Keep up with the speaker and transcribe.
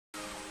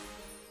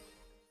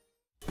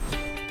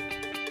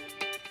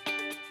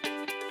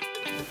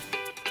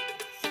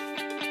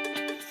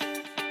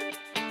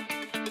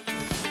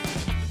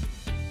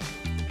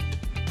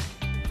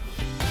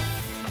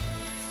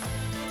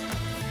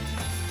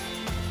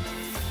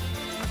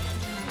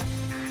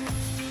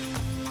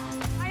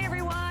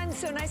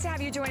so nice to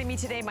have you joining me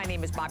today. My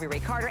name is Bobbi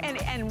Ray Carter,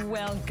 and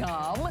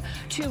welcome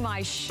to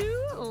my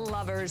shoe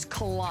lover's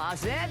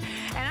closet.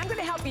 And I'm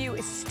gonna help you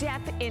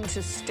step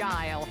into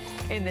style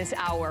in this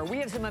hour. We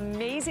have some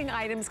amazing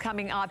items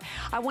coming up.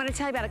 I wanna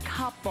tell you about a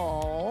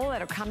couple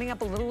that are coming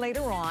up a little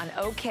later on.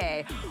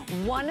 Okay,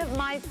 one of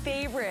my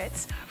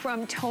favorites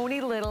from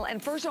Tony Little.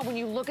 And first of all, when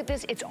you look at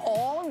this, it's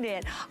all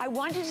knit. I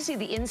want you to see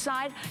the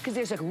inside because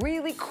there's a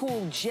really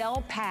cool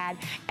gel pad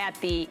at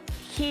the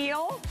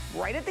heel,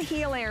 right at the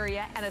heel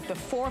area, and at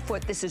the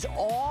forefoot. This is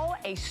all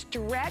a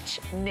stretch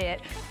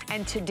knit,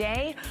 and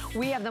today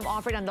we have them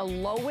offered on the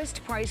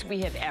lowest price we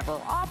have ever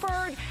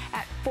offered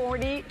at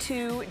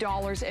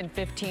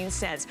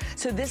 $42.15.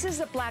 So this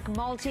is a black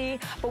multi,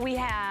 but we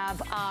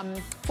have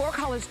 4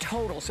 colors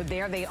total, so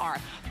there they are.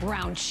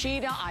 Brown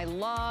cheetah, I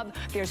love.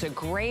 There's a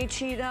gray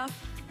cheetah,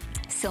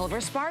 silver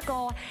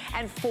sparkle,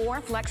 and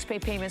 4 flex pay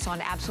payments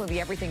on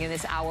absolutely everything in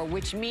this hour,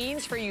 which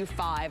means for you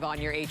 5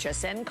 on your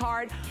HSN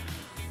card.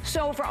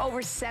 So for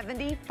over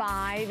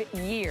 75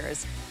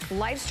 years,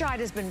 Lifestride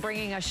has been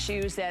bringing us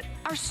shoes that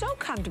are so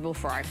comfortable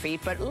for our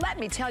feet, but let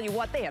me tell you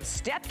what, they have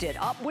stepped it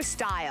up with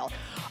style.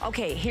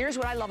 Okay, here's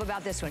what I love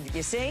about this one. Did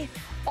you see?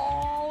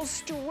 All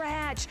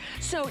stretch.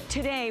 So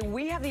today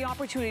we have the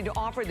opportunity to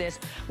offer this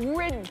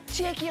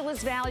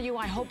ridiculous value.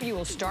 I hope you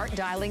will start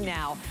dialing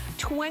now.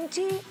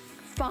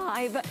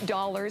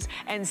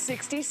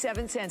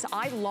 $25.67.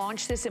 I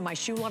launched this in my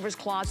shoe lover's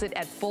closet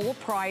at full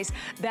price.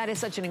 That is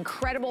such an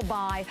incredible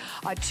buy.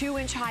 A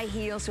 2-inch high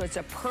heel, so it's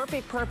a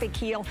perfect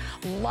heel.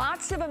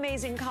 Lots of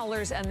amazing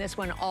colors on this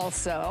one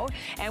also.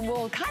 And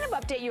we'll kind of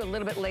update you a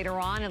little bit later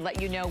on and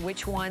let you know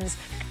which ones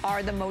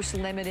are the most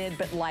limited,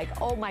 but like,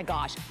 oh my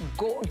gosh,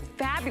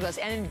 fabulous.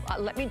 And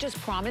let me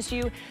just promise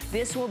you,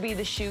 this will be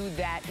the shoe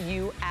that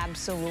you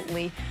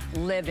absolutely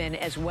live in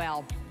as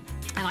well.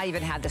 And I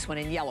even had this one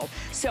in yellow.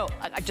 So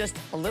just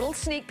a little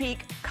sneak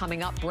peek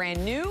coming up,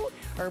 brand new,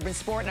 Urban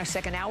Sport in our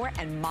second hour,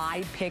 and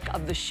my pick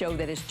of the show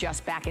that is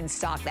just back in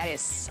stock. That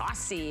is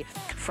Saucy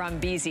from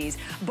Beezy's.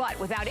 But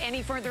without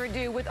any further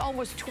ado, with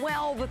almost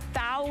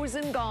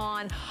 12,000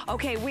 gone,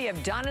 okay, we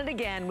have done it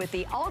again with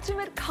the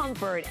ultimate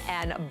comfort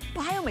and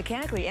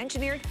biomechanically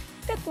engineered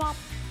flip-flop.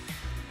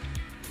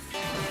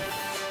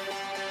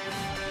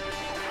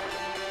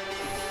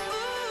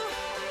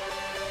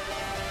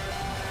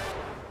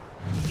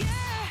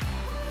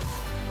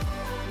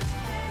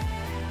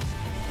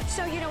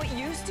 So, you know, it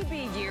used to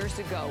be years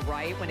ago,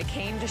 right, when it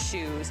came to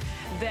shoes,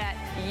 that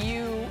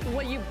you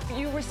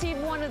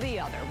received one or the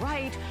other,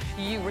 right?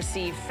 You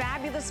received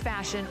fabulous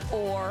fashion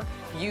or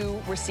you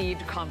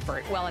received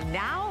comfort. Well, and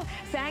now,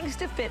 thanks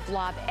to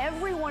FitFlop,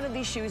 every one of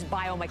these shoes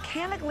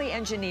biomechanically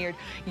engineered,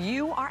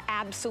 you are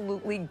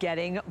absolutely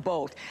getting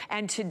both.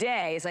 And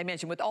today, as I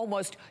mentioned, with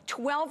almost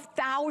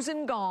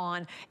 12,000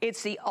 gone,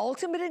 it's the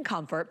ultimate in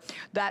comfort,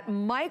 that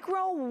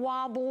micro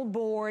wobble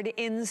board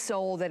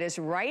insole that is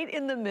right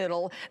in the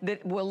middle,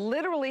 that will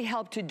literally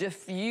help to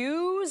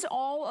diffuse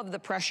all of the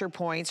pressure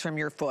points from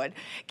your foot,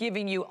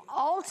 giving you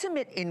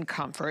ultimate in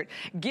comfort,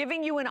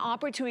 giving you an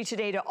opportunity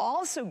today to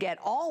also get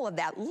all of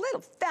that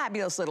little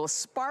fabulous little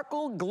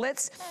sparkle,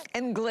 glitz,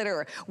 and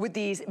glitter with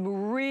these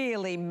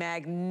really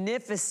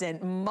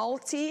magnificent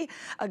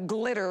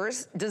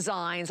multi-glitters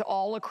designs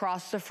all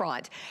across the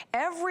front.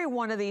 Every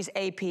one of these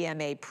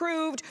APMA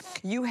approved.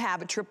 You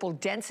have a triple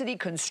density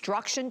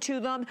construction to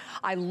them.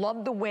 I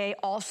love the way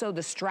also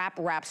the strap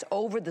wraps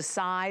over the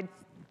side.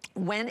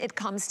 When it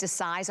comes to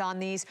size on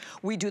these,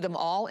 we do them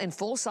all in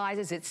full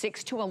sizes. It's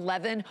 6 to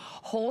 11,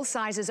 whole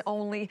sizes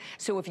only.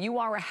 So if you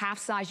are a half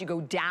size, you go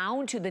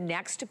down to the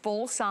next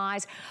full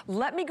size.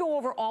 Let me go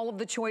over all of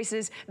the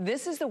choices.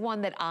 This is the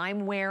one that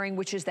I'm wearing,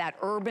 which is that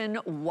urban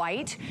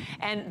white.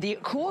 And the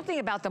cool thing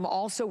about them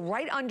also,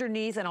 right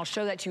underneath, and I'll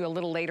show that to you a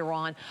little later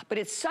on, but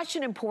it's such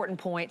an important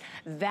point.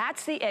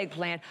 That's the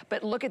eggplant,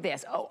 but look at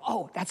this.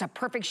 Oh, that's a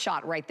perfect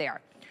shot right there.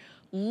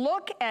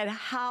 Look at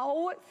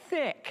how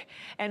thick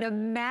and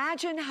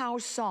imagine how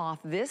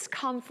soft this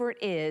comfort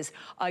is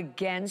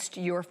against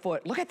your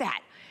foot. Look at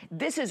that.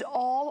 This is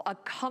all a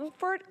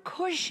comfort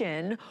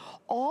cushion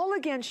all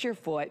against your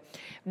foot.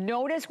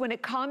 Notice when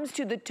it comes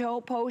to the toe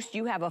post,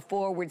 you have a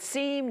forward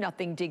seam,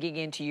 nothing digging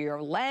into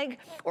your leg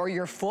or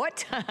your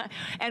foot.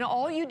 And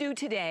all you do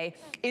today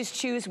is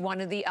choose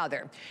one or the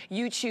other.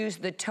 You choose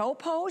the toe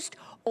post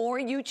or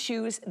you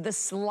choose the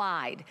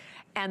slide.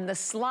 And the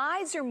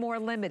slides are more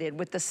limited.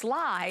 With the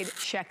slide,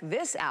 check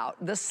this out.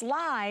 The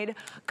slide,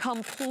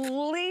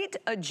 complete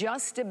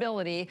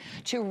adjustability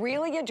to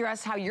really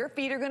address how your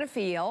feet are gonna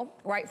feel,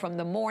 right from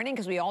the morning,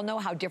 because we all know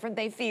how different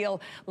they feel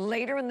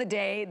later in the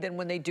day than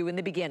when they do in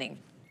the beginning.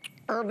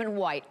 Urban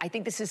white. I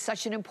think this is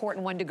such an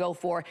important one to go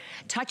for.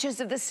 Touches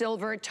of the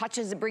silver,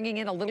 touches of bringing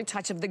in a little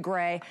touch of the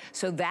gray.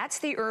 So that's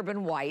the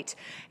urban white.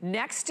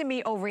 Next to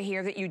me over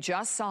here that you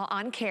just saw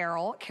on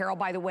Carol. Carol,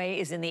 by the way,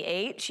 is in the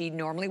 8. She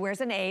normally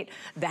wears an 8.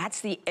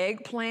 That's the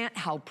eggplant.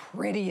 How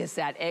pretty is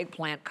that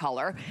eggplant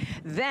color?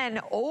 Then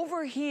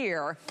over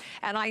here,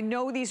 and I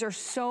know these are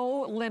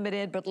so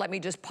limited, but let me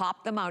just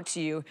pop them out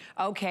to you.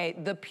 Okay,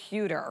 the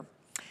pewter.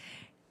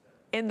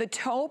 In the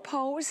toe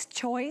post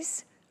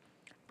choice,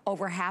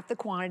 over half the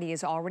quantity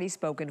is already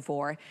spoken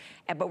for,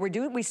 but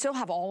we still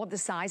have all of the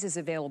sizes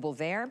available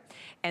there.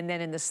 And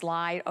then in the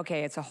slide,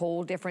 okay, it's a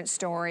whole different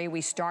story.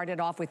 We started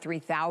off with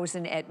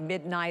 3,000 at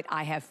midnight.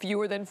 I have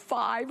fewer than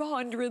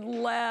 500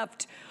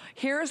 left.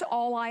 Here's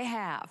all I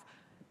have.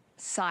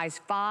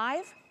 Size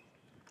 5,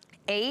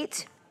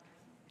 8,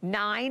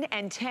 9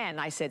 and 10.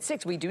 I said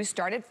 6. We do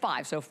start at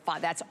 5, so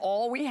 5, that's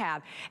all we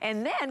have.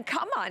 And then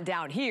come on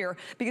down here,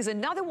 because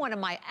another one of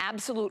my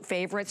absolute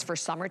favorites for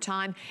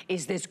summertime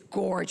is this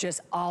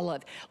gorgeous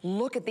olive.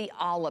 Look at the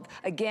olive.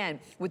 Again,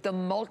 with the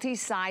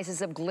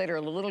multi-sizes of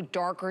glitter, the little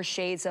darker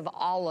shades of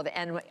olive,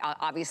 and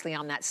obviously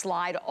on that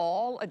slide,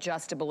 all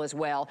adjustable as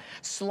well.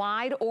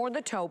 Slide or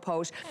the toe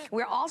post.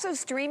 We're also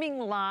streaming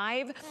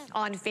live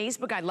on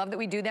Facebook. I love that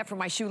we do that for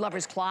my Shoe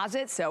Lovers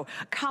Closet, so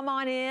come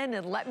on in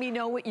and let me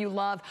know what you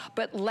love.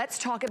 But let's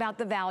talk about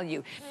the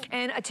value.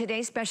 And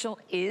today's special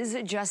is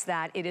just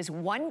that. It is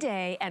one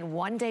day and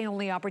one day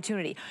only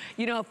opportunity.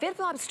 You know,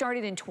 FitFlop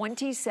started in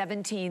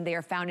 2017. They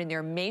are found in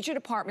their major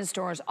department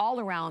stores all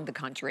around the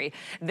country.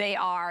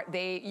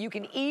 You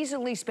can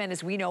easily spend,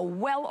 as we know,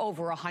 well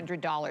over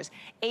 $100.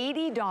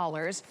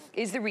 $80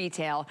 is the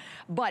retail.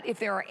 But if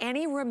there are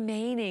any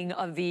remaining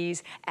of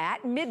these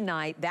at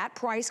midnight, that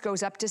price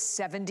goes up to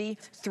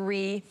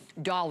 $73.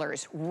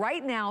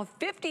 Right now,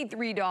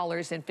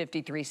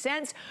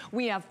 $53.53.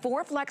 We have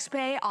 4 flex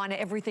pay on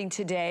everything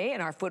today in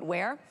our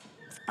footwear.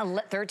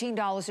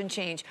 $13 and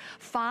change.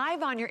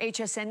 5 on your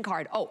HSN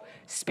card. Oh,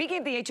 speaking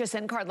of the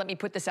HSN card, let me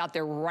put this out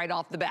there right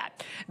off the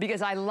bat,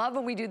 because I love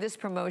when we do this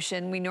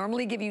promotion. We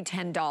normally give you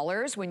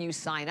 $10 when you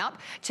sign up.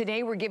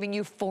 Today we're giving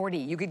you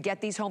 $40. You could get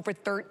these home for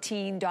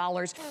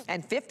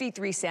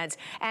 $13.53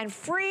 and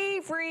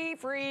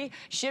free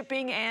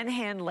shipping and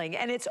handling.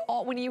 And it's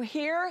all, when you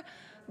hear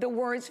the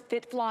words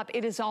FitFlop,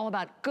 it is all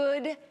about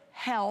good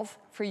health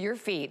for your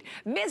feet.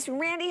 Miss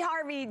Randy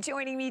Harvey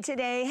joining me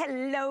today.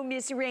 Hello,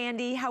 Miss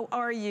Randy. How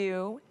are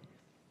you?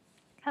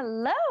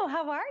 Hello,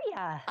 how are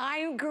ya?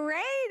 I'm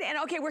great. And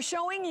okay, we're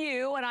showing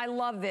you, and I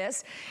love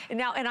this.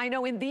 Now, and I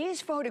know in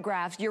these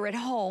photographs, you're at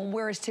home,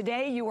 whereas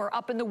today you are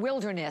up in the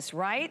wilderness,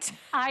 right?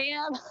 I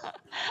am.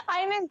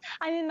 I'm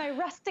in my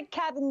rustic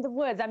cabin in the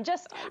woods. I'm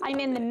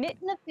in the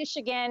mitten of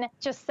Michigan,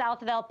 just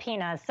south of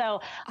Alpena. So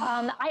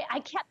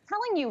I kept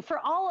telling you for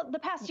all of the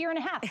past year and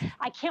a half,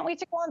 I can't wait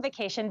to go on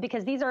vacation,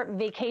 because these are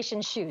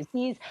vacation shoes.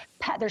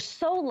 They're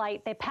so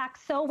light, they pack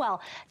so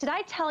well. Did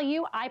I tell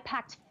you I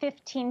packed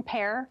 15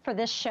 pair for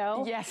this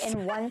show? Yes.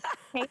 In one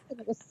case,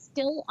 and it was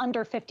still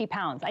under 50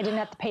 pounds. I didn't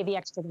have to pay the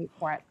extra weight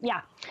for it.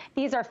 Yeah,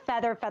 these are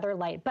feather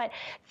light. But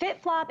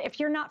FitFlop, if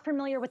you're not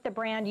familiar with the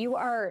brand, you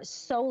are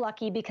so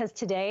lucky, because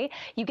today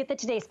you get the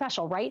Today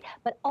Special, right?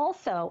 But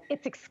also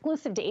it's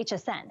exclusive to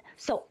HSN.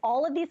 So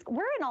all of these,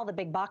 we're in all the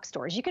big box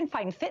stores. You can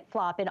find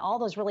FitFlop in all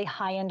those really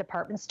high-end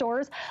department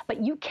stores,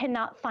 but you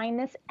cannot find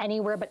this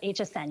anywhere but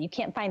HSN. You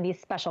can't find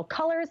these special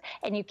colors,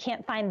 and you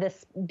can't find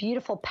this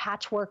beautiful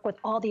patchwork with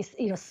all these,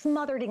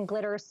 smothered in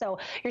glitter. So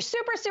you're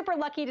super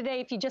lucky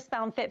today if you just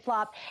found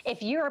FitFlop.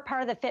 If you're a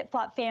part of the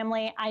FitFlop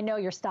family, I know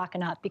you're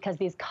stocking up, because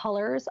these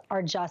colors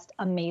are just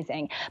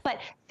amazing. But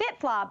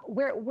FitFlop,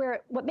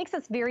 what makes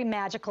us very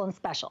magical and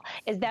special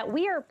is that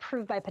we are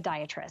approved by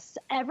podiatrists.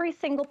 Every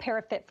single pair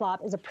of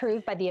FitFlop is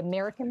approved by the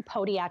American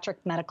Podiatric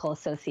Medical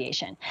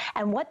Association.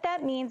 And what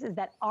that means is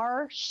that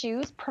our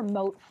shoes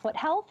promote foot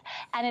health,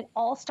 and it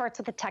all starts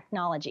with the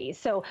technology.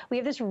 So we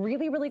have this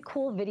really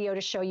cool video to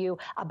show you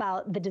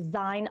about the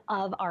design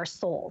of our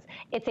soles.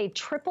 It's a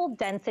triple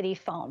density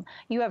foam.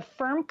 You have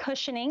firm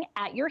cushioning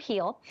at your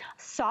heel,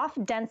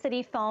 soft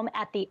density foam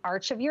at the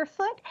arch of your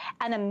foot,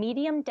 and a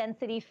medium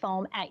density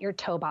foam at your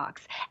toe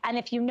box. And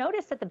if you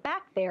notice at the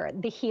back there,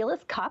 the heel is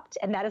cupped,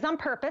 and that is on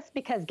purpose,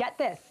 because get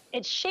this,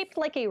 it's shaped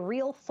like a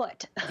real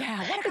foot.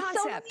 Yeah, what a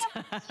concept.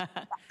 I know.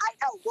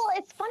 Well,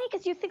 it's funny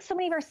because you think so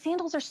many of our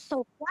sandals are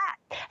so flat.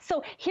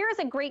 So here's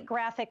a great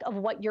graphic of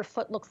what your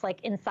foot looks like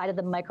inside of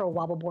the micro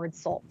wobble board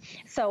sole.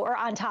 So, or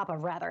on top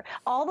of rather.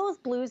 All those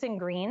blues and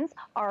greens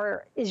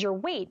is your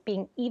weight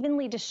being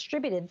evenly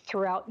distributed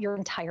throughout your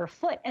entire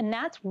foot. And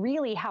that's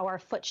really how our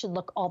foot should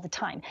look all the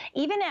time.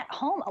 Even at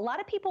home, a lot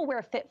of people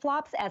wear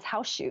FitFlops as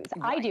house shoes.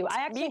 Right. I do.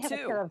 I actually have a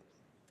pair of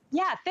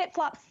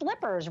FitFlop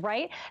slippers,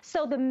 right?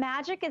 So the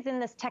magic is in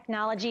this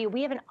technology.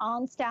 We have an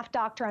on-staff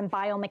doctor on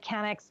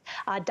biomechanics,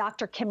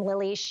 Dr. Kim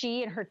Lilly.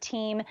 She and her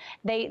team,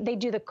 they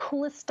do the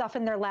coolest stuff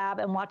in their lab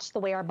and watch the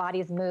way our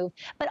bodies move.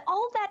 But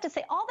all of that to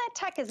say, all that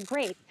tech is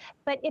great,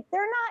 but if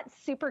they're not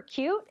super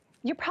cute,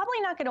 you're probably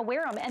not going to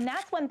wear them. And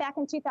that's when back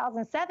in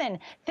 2007,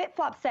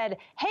 FitFlop said,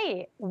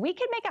 hey, we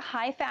can make a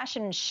high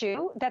fashion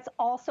shoe that's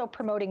also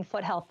promoting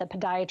foot health that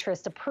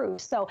podiatrists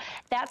approve. So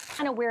that's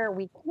kind of where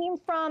we came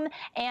from.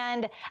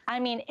 And I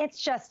mean,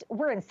 it's just,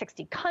 we're in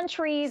 60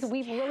 countries.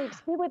 We've been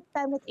with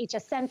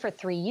HSN for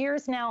 3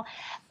 years now.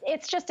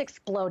 It's just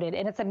exploded,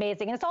 and it's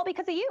amazing. And it's all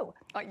because of you.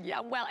 Yeah,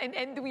 well,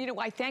 and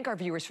I thank our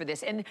viewers for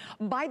this. And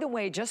by the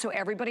way, just so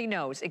everybody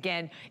knows,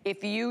 again,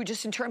 if you,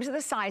 just in terms of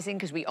the sizing,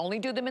 because we only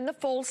do them in the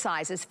full size,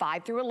 sizes,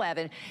 5 through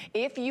 11.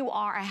 If you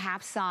are a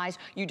half size,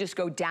 you just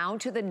go down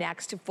to the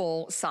next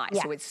full size.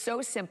 Yeah. So it's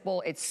so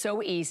simple, it's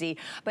so easy.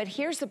 But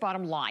here's the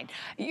bottom line.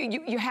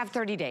 You have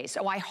 30 days.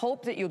 So I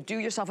hope that you'll do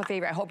yourself a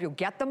favor. I hope you'll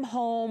get them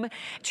home,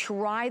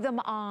 try them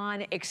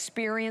on,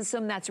 experience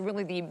them. That's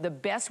really the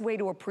best way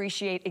to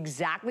appreciate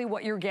exactly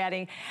what you're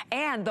getting.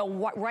 And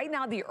right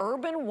now, the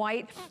Urban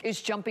White is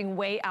jumping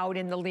way out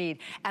in the lead.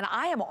 And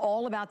I am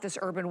all about this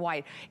Urban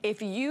White.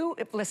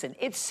 Listen,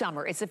 it's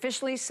summer. It's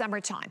officially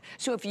summertime.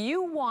 So if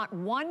you want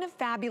one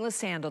fabulous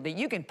sandal that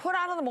you can put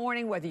on in the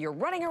morning, whether you're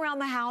running around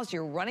the house,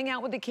 you're running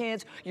out with the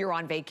kids, you're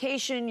on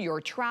vacation,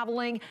 you're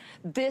traveling,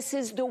 this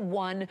is the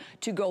one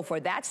to go for.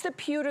 That's the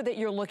pewter that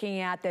you're looking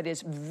at that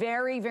is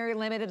very, very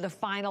limited. The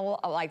final,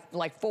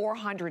 like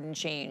 400 and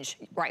change,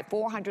 right?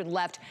 400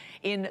 left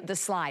in the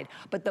slide.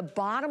 But the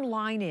bottom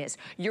line is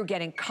you're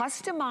getting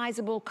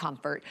customizable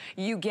comfort.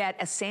 You get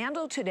a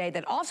sandal today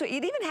that also,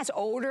 it even has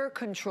odor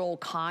control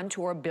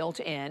contour built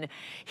in.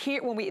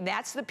 Here,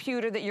 that's the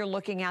pewter that you're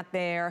looking at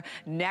there.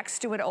 Next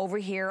to it over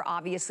here,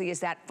 obviously, is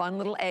that fun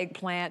little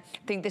eggplant. I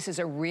think this is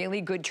a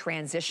really good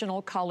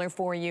transitional color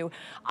for you.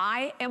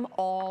 I am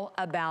all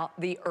about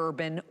the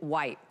Urban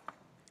White.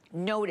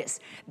 Notice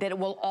that it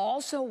will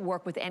also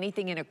work with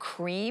anything in a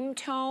cream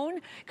tone,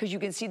 because you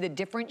can see the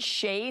different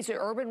shades. The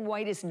Urban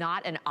White is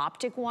not an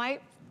optic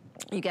white.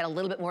 You get a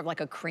little bit more of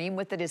like a cream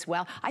with it as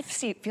well. I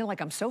feel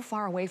like I'm so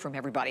far away from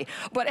everybody.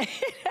 But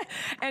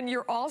and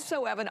you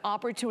also have an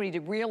opportunity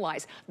to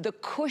realize the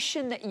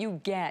cushion that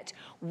you get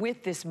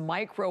with this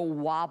micro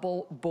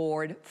wobble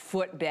board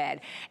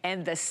footbed.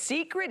 And the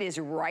secret is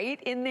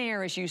right in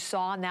there, as you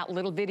saw in that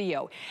little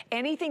video.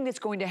 Anything that's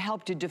going to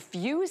help to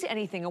diffuse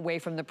anything away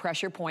from the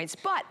pressure points,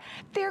 but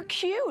they're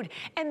cute.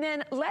 And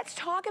then let's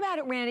talk about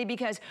it, Randy,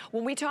 because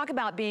when we talk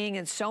about being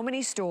in so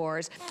many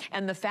stores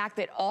and the fact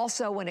that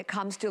also when it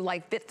comes to like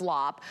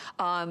FitFlop,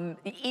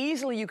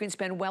 easily you can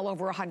spend well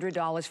over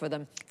 $100 for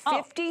them.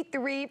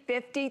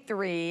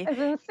 $53.53. It's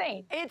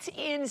insane. It's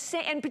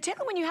insane, and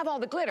particularly when you have all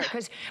the glitter,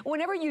 because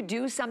whenever you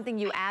do something,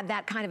 you add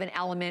that kind of an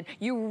element,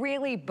 you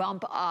really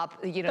bump up,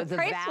 you know, the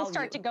price value. Will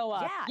start to go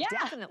up. Yeah,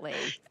 definitely.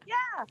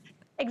 Yeah.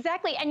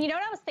 Exactly. And you know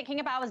what I was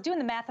thinking about? I was doing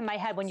the math in my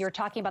head when you were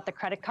talking about the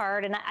credit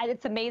card, and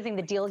it's amazing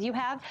the deals you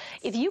have.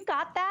 If you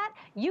got that,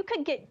 you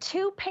could get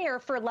 2 pair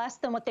for less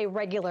than what they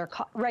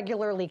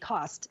regularly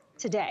cost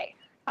today.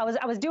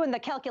 I was doing the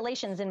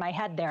calculations in my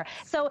head there.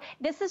 So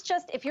this is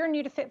just, if you're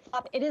new to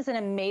FitFlop, it is an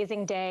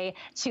amazing day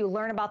to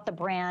learn about the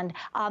brand.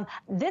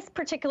 This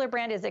particular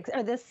brand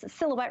this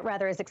silhouette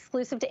rather, is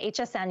exclusive to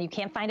HSN. You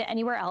can't find it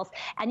anywhere else.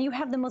 And you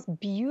have the most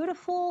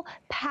beautiful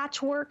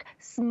patchwork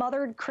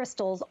smothered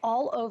crystals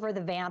all over the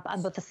vamp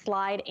on both the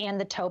slide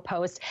and the toe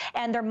post.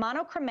 And they're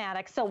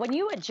monochromatic. So when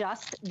you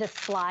adjust the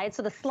slide,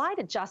 so the slide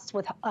adjusts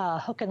with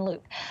hook and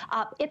loop.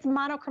 It's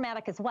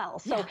monochromatic as well.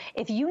 So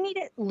if you need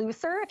it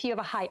looser, if you have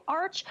a high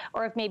arch,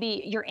 or if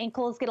maybe your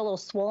ankles get a little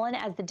swollen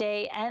as the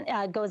day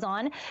goes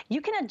on,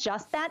 you can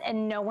adjust that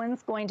and no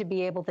one's going to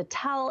be able to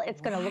tell. It's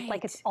going to look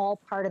like it's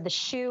all part of the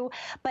shoe.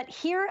 But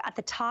here at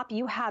the top,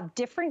 you have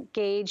different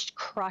gauged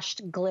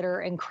crushed glitter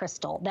and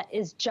crystal that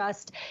is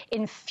just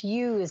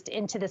infused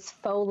into this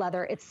faux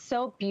leather. It's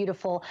so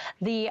beautiful.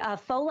 The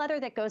faux leather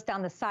that goes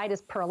down the side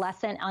is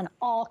pearlescent on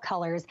all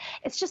colors.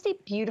 It's just a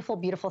beautiful,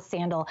 beautiful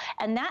sandal.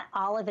 And that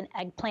olive and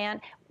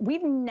eggplant,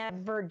 we've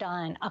never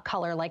done a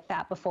color like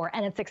that before,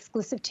 and it's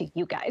exclusive to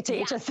you guys, to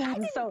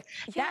HSN. So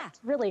that's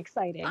really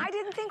exciting. I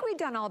didn't think we'd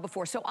done all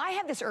before. So I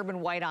have this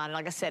Urban White on, and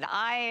like I said,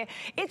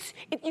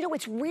 you know,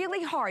 it's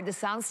really hard. This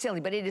sounds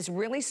silly, but it is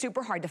really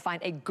super hard to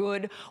find a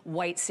good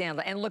white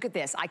sandal. And look at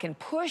this. I can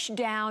push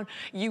down.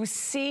 You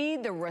see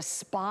the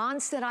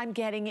response that I'm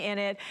getting in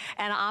it,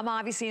 and I'm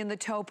obviously in the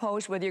toe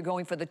post. Whether you're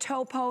going for the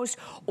toe post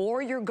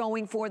or you're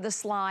going for the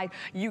slide,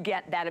 you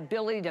get that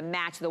ability to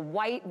match the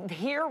white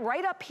here,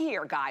 right up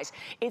here, guys.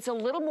 It's a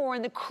little more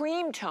in the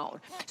cream tone.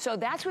 So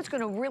that's what's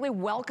going to really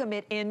welcome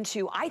it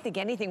into, I think,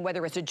 anything,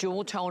 whether it's a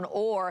jewel tone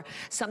or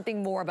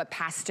something more of a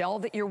pastel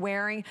that you're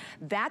wearing.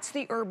 That's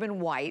the Urban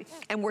White,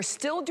 and we're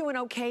still doing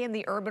okay in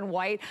the Urban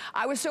White.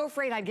 I was so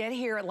afraid I'd get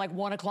here at like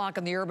 1 o'clock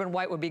and the Urban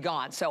White would be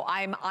gone. So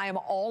I am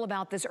all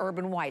about this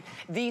Urban White.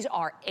 These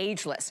are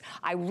ageless.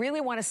 I really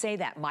want to say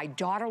that. My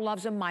daughter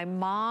loves them. My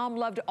mom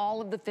loved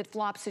all of the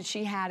FitFlops that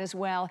she had as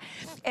well.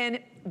 And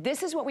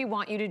this is what we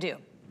want you to do.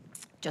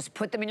 Just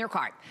put them in your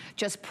cart.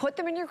 Just put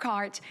them in your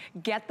cart,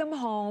 get them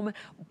home,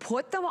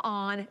 put them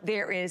on.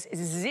 There is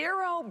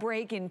 0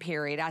 break-in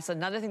period. That's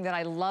another thing that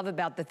I love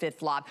about the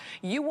FitFlop.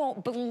 You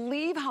won't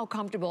believe how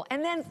comfortable.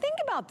 And then think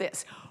about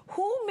this.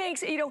 Who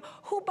makes, you know,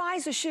 who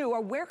buys a shoe, or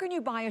where can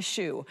you buy a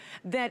shoe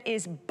that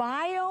is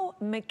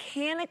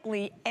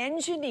biomechanically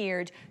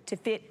engineered to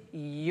fit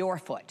your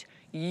foot?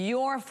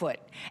 Your foot.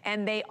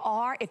 And they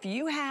are, if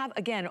you have,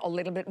 again, a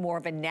little bit more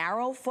of a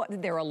narrow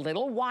foot, they're a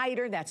little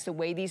wider. That's the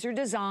way these are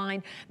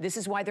designed. This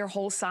is why they're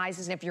whole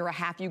sizes. And if you're a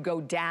half, you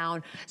go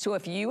down. So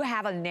if you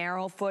have a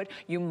narrow foot,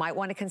 you might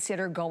want to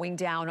consider going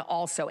down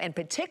also, and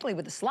particularly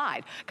with the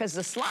slide, because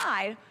the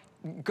slide,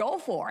 go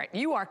for it.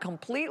 You are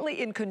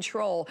completely in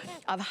control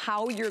of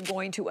how you're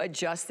going to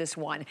adjust this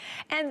one.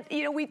 And,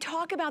 you know, we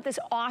talk about this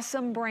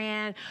awesome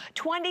brand,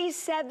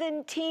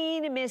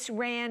 2017, Miss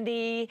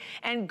Randy,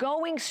 and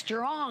going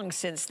strong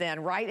since then,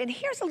 right? And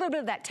here's a little bit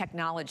of that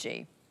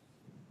technology.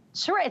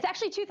 Sure, it's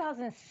actually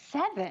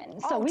 2007.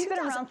 So we've been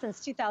around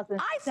since 2007.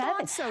 I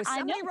thought so.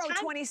 Somebody wrote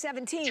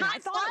 2017. I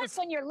thought it was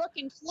when you're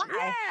looking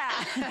fly.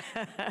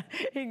 Yeah,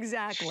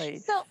 exactly.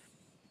 So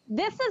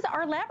this is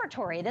our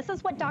laboratory. This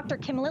is what Dr.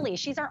 Kim Lilly,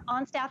 she's our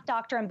on-staff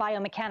doctor in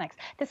biomechanics.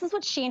 This is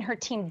what she and her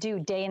team do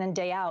day in and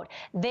day out.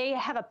 They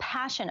have a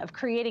passion of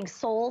creating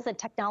soles and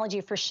technology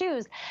for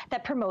shoes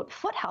that promote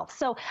foot health.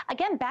 So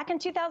again, back in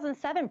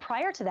 2007,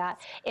 prior to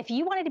that, if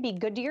you wanted to be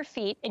good to your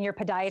feet and your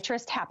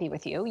podiatrist happy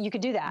with you, you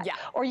could do that. Yeah.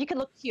 Or you could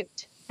look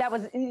cute. That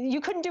was,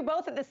 you couldn't do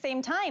both at the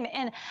same time.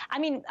 And I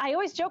mean, I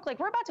always joke, like,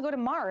 we're about to go to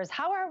Mars.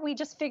 How are we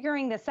just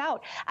figuring this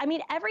out? I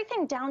mean,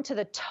 everything down to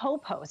the toe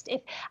post.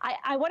 If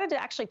I wanted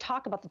to actually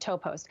talk about the toe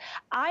post.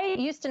 I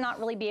used to not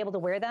really be able to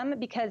wear them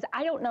because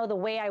I don't know, the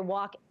way I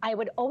walk, I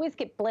would always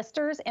get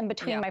blisters in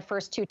between my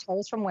first two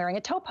toes from wearing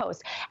a toe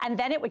post. And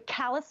then it would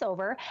callus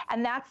over,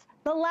 and that's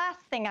the last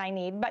thing I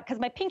need, but because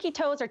my pinky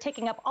toes are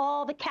taking up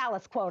all the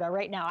callus quota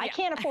right now. I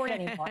can't afford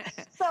anymore.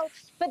 So,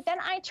 but then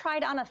I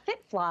tried on a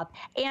fit flop,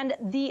 and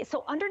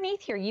so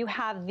underneath here you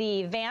have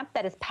the vamp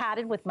that is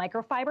padded with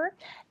microfiber.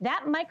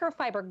 That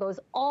microfiber goes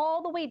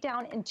all the way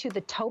down into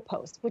the toe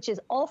post, which is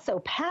also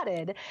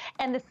padded,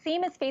 and the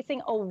seam is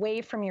facing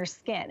away from your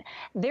skin.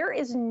 There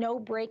is no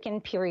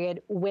break-in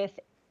period with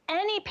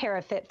any pair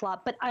of fit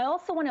flop, but I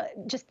also want to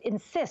just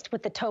insist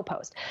with the toe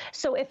post.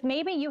 So if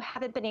maybe you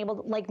haven't been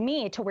able, like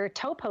me, to wear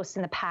toe posts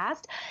in the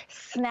past,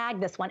 snag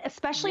this one,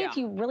 especially if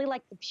you really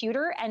like the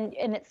pewter and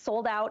it's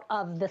sold out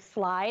of the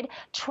slide.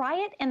 Try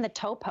it in the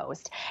toe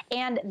post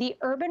and the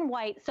urban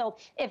white. So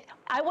if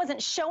I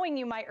wasn't showing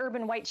you my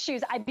urban white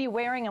shoes, I'd be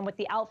wearing them with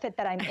the outfit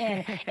that I'm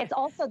in. It's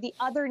also the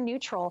other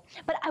neutral,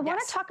 but I want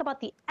to talk about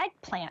the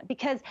eggplant,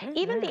 because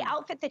even the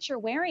outfit that you're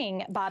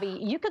wearing, Bobbi,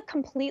 you could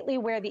completely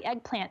wear the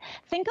eggplant.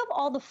 Think of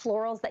all the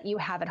florals that you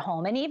have at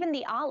home, and even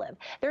the olive.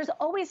 There's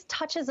always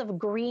touches of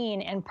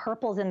green and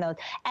purples in those,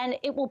 and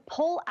it will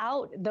pull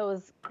out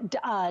those,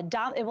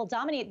 it will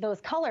dominate those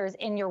colors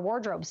in your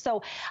wardrobe.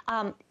 So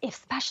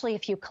especially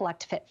if you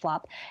collect fit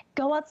flop,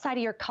 go outside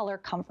of your color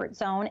comfort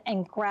zone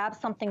and grab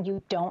something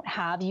you don't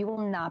have. You will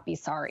not be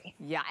sorry.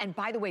 Yeah, and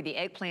by the way, the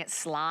eggplant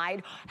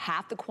slide,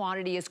 half the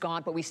quantity is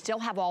gone, but we still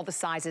have all the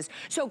sizes.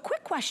 So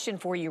quick question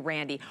for you,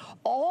 Randy.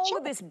 All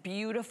of this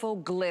beautiful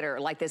glitter,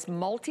 like this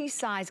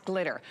multi-size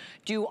glitter,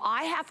 do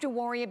I have to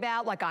worry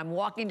about, like, I'm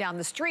walking down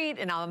the street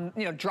and I'm,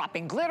 you know,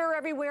 dropping glitter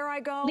everywhere I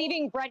go?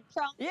 Leaving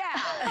breadcrumbs.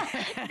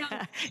 Yeah, No,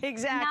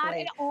 exactly. Not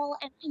at all.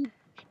 And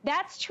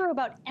that's true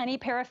about any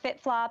pair of fit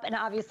flop, and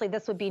obviously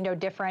this would be no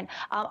different.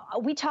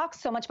 We talk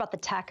so much about the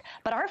tech,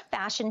 but our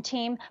fashion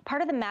team,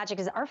 part of the magic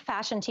is our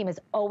fashion team is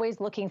always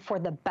looking for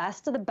the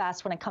best of the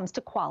best when it comes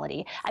to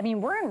quality. I mean,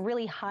 we're in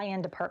really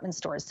high-end department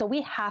stores, so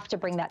we have to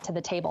bring that to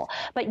the table.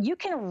 But you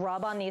can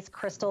rub on these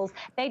crystals.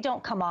 They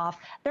don't come off.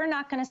 They're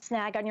not going to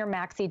snag on your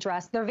maxi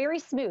dress. They're very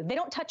smooth. They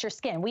don't touch your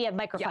skin. We have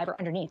microfiber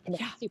underneath, and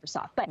it's super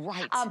soft. But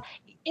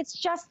it's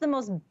just the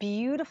most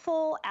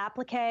beautiful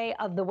applique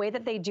of the way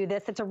that they do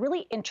this. It's a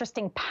really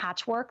interesting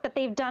patchwork that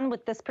they've done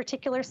with this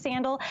particular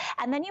sandal.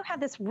 And then you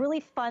have this really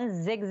fun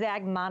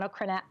zigzag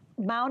monochromatic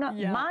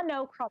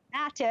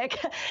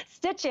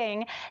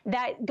stitching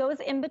that goes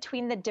in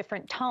between the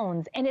different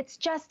tones. And it's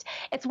just,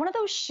 it's one of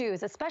those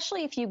shoes,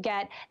 especially if you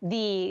get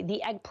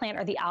the eggplant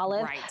or the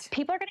olive,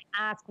 people are going to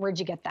ask, where'd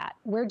you get that?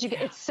 Where'd you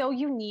get, it's so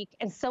unique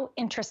and so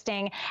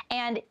interesting.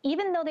 And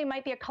even though they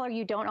might be a color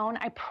you don't own,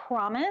 I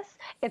promise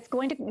it's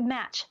going to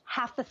match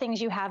half the things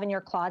you have in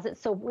your closet.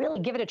 So really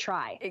give it a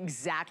try.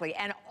 Exactly.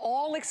 And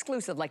all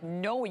exclusive, like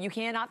no, you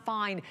cannot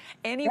find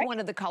any one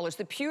of the colors.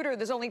 The pewter,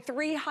 there's only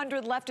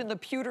 300 left in the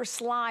pewter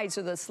slide,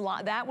 so the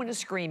slide, that one is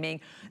screaming.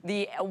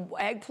 The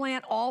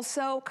eggplant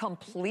also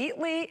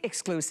completely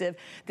exclusive.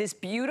 This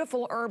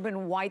beautiful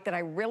urban white that I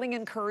really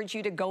encourage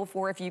you to go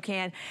for if you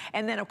can.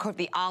 And then of course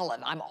the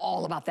olive. I'm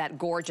all about that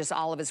gorgeous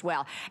olive as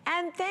well.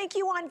 And thank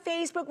you on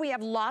Facebook. We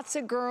have lots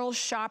of girls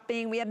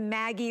shopping. We have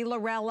Maggie,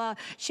 Lorella,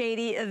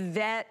 Shady,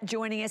 Yvette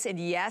joining us. And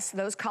yes,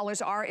 those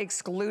colors are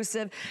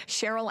exclusive.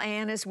 Cheryl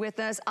Ann is with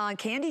us.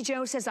 Candy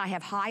Jo says, I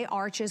have high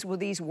arches. Will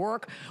these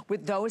work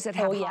with those that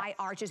have high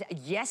arches?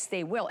 Yes,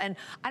 they will. And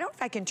I don't know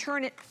if I can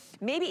turn it,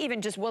 maybe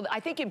even just, well, I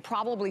think you'd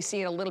probably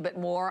see it a little bit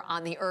more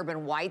on the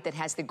urban white that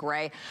has the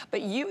gray,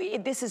 but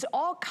this is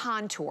all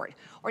contoured.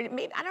 Or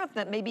maybe, I don't know if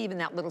that, maybe even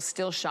that little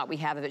still shot we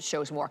have of it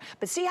shows more,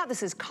 but see how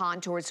this is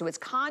contoured? So it's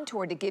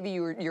contoured to give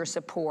you your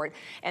support,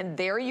 and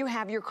there you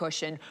have your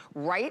cushion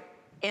right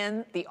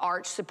in the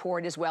arch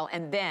support as well.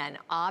 And then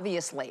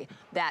obviously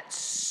that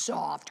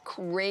soft,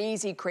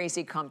 crazy,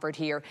 crazy comfort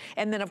here.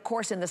 And then of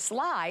course in the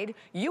slide,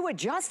 you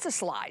adjust the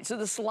slide. So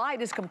the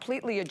slide is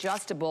completely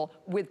adjustable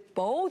with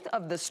both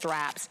of the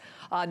straps,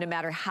 no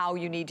matter how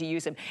you need to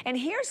use them. And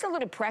here's the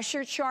little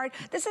pressure chart.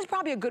 This is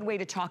probably a good way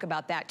to talk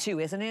about that too,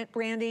 isn't it,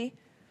 Brandy?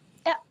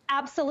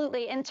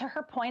 Absolutely. And to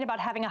her point about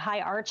having a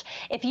high arch,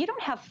 if you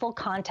don't have full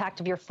contact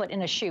of your foot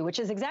in a shoe, which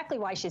is exactly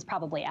why she's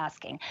probably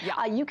asking,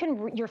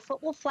 your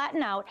foot will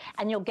flatten out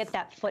and you'll get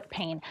that foot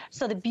pain.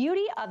 So the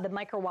beauty of the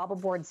micro wobble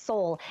board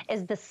sole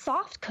is the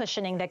soft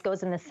cushioning that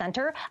goes in the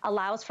center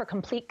allows for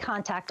complete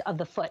contact of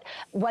the foot,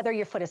 whether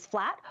your foot is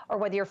flat or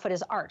whether your foot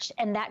is arched.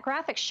 And that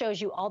graphic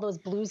shows you all those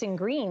blues and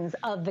greens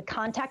of the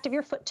contact of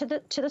your foot to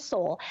the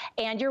sole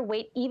and your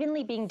weight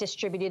evenly being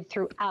distributed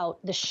throughout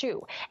the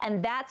shoe.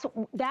 And that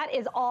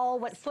is all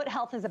what foot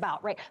health is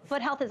about, right?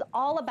 Foot health is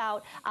all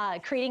about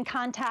creating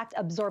contact,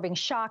 absorbing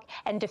shock,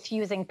 and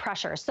diffusing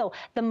pressure. So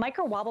the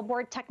micro wobble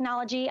board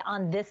technology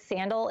on this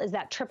sandal is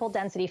that triple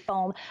density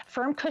foam,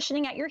 firm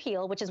cushioning at your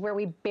heel, which is where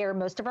we bear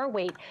most of our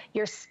weight.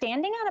 You're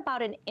standing on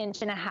about 1.5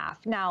 inches.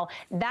 Now,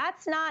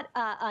 that's not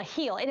a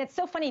heel. And it's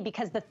so funny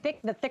because the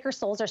thicker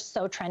soles are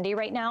so trendy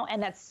right now,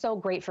 and that's so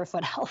great for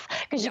foot health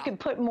because you can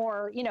put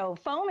more,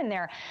 foam in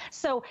there.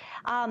 So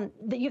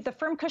you have the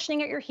firm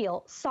cushioning at your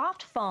heel,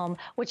 soft foam,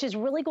 which is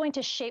really going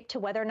to shape to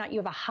whether or not you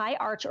have a high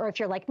arch, or if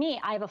you're like me,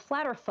 I have a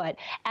flatter foot,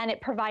 and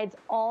it provides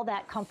all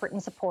that comfort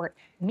and support.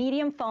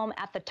 Medium foam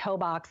at the toe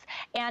box.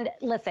 And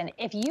listen,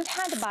 if you've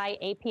had to buy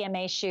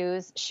APMA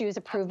shoes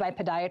approved by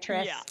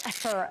podiatrists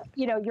for,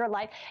 your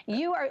life,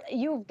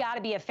 you've got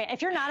to be a fan.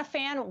 If you're not a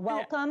fan,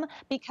 welcome,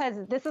 because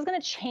this is going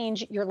to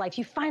change your life.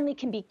 You finally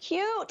can be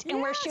cute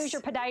and wear shoes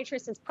your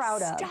podiatrist is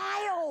proud of.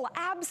 Style,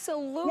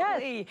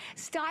 absolutely. Yes.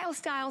 Style,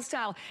 style,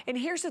 style. And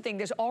here's the thing,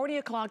 there's already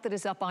a clock that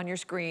is up on your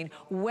screen,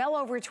 well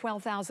over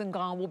 12,000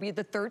 gone. We'll be at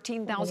the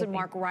 13,000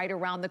 mark right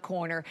around the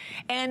corner.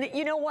 And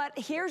you know what?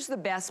 Here's the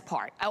best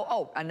part.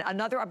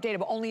 Another update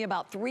of only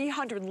about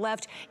 300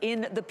 left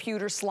in the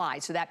pewter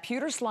slide. So that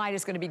pewter slide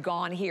is going to be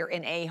gone here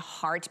in a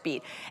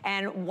heartbeat.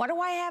 And what do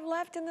I have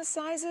left in the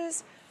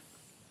sizes?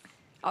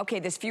 Okay,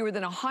 there's fewer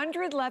than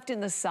 100 left in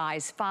the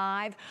size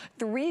 5,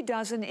 3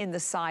 dozen in the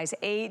size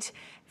 8,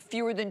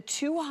 fewer than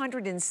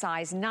 200 in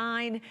size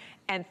 9,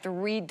 and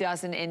 3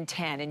 dozen in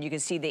 10. And you can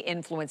see the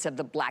influence of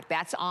the black.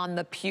 That's on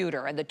the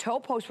pewter. And the toe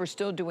post, we're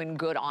still doing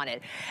good on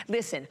it.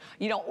 Listen,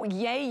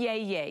 yay,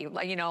 yay, yay.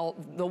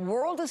 The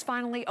world is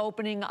finally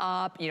opening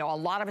up. A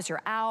lot of us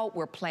are out.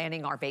 We're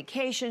planning our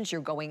vacations.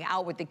 You're going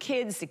out with the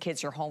kids. The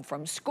kids are home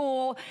from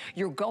school.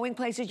 You're going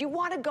places. You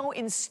want to go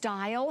in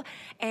style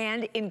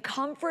and in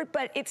comfort,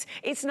 but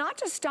it's not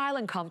just style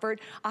and comfort.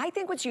 I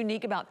think what's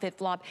unique about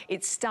FitFlop,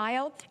 it's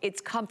style,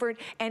 it's comfort,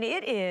 and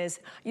it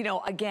is,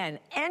 again,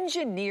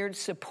 engineered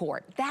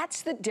support.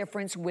 That's the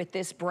difference with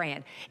this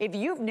brand. If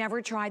you've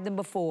never tried them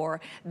before,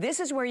 this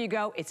is where you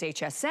go. It's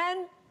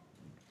HSN.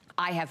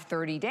 I have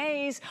 30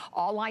 days.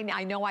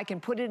 I know I can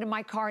put it in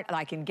my cart and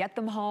I can get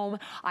them home.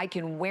 I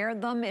can wear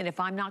them, and if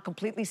I'm not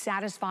completely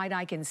satisfied,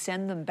 I can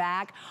send them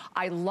back.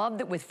 I love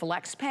that with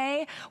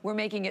FlexPay, we're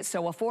making it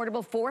so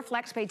affordable. For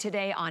FlexPay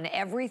today on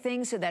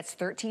everything, so that's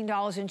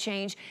 $13 and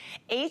change.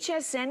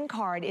 HSN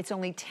card, it's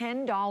only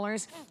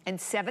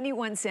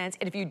 $10.71.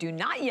 And if you do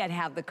not yet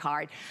have the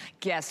card,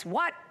 guess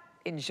what?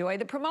 Enjoy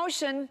the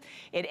promotion.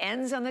 It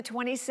ends on the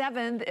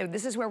 27th.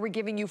 This is where we're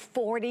giving you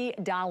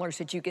 $40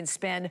 that you can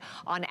spend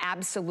on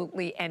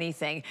absolutely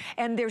anything.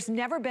 And there's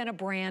never been a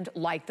brand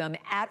like them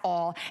at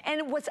all.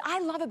 And what I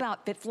love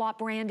about FitFlop,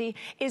 Brandy,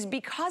 is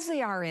because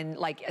they are in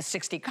like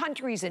 60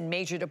 countries and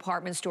major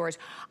department stores,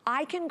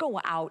 I can go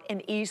out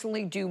and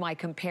easily do my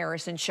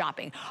comparison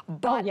shopping.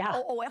 But,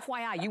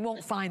 FYI, you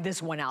won't find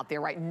this one out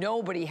there, right?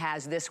 Nobody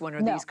has this one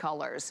or these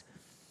colors.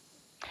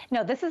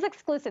 No, this is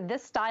exclusive.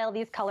 This style,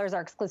 these colors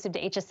are exclusive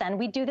to HSN.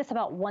 We do this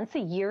about once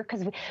a year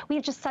because we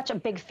have just such a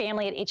big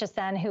family at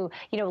HSN who,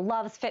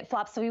 loves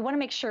FitFlop. So we want to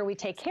make sure we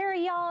take care of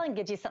y'all and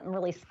give you something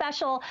really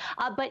special.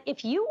 But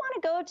if you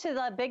want to go to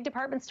the big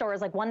department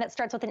stores, like one that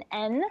starts with an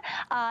N,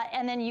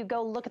 and then you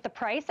go look at the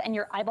price and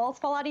your eyeballs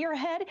fall out of your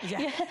head,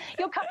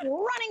 you'll come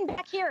running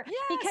back here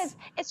because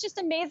it's just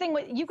amazing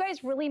what you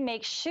guys really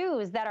make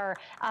shoes that are,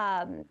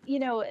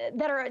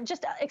 that are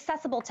just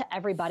accessible to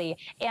everybody.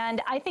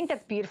 And I think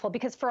that's beautiful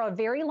because for a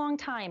very long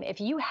time, if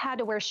you had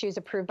to wear shoes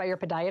approved by your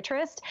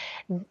podiatrist,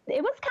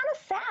 it was kind of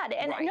sad.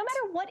 And no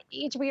matter what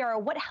age we are or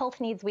what health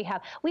needs we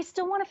have, we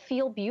still want to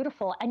feel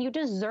beautiful, and you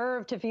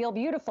deserve to feel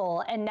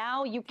beautiful. And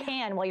now you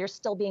can while you're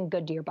still being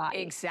good to your body.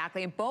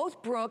 Exactly. And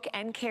both Brooke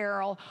and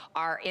Carol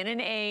are in an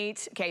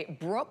 8. Okay,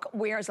 Brooke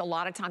wears a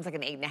lot of times like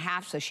an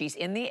 8.5, so she's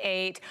in the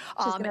 8.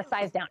 She's gonna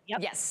size down.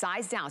 Yes,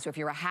 size down. So if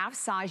you're a half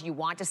size, you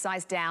want to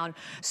size down,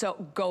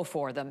 so go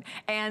for them.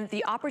 And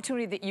the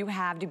opportunity that you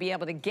have to be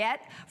able to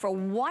get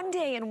for one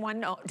day and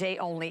one day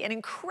only, an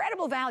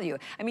incredible value.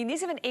 I mean,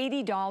 these have an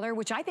 $80,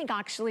 which I think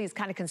actually is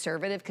kind of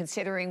conservative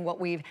considering what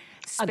we've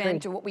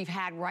spent or what we've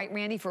had, right,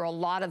 Randy, for a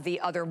lot of the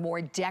other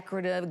more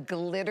decorative,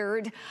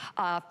 glittered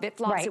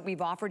FitFlops that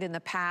we've offered in the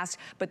past.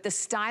 But the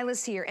style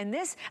is here. And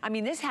this, I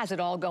mean, this has it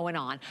all going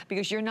on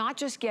because you're not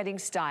just getting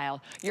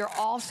style, you're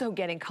also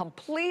getting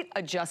complete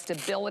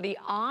adjustability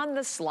on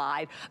the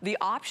slide, the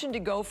option to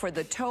go for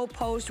the toe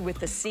post with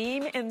the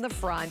seam in the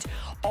front,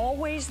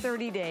 always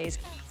 30 days,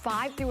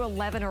 5 through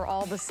 11 or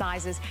all the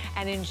sizes,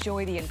 and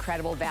enjoy the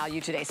incredible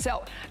value today.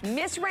 So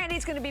Miss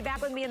Randy's gonna be back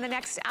with me in the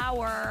next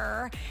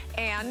hour,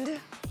 and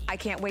I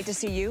can't wait to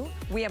see you.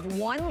 We have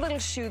one little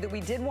shoe that we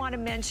did want to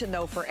mention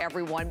though for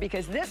everyone,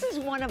 because this is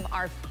one of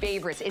our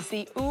favorites. It's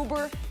the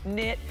Uber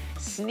Knit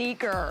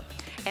sneaker.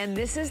 And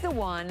this is the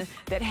one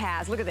that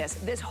has, look at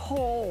this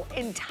whole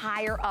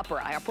entire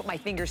upper, I'll put my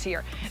fingers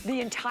here, the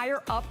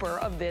entire upper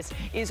of this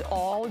is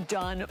all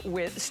done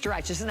with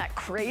stretch. Isn't that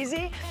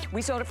crazy?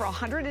 We sold it for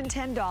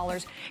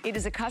 $110. It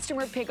is a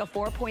customer pick of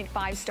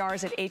 4.5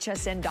 stars at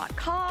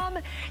hsn.com,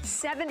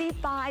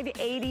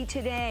 $75.80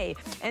 today.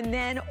 And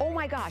then, oh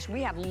my gosh,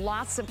 we have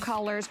lots of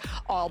colors,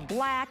 all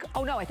black.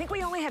 Oh no, I think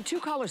we only have 2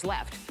 colors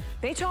left.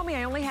 They told me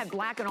I only had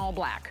black and all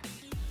black.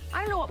 I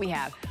don't know what we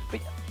have,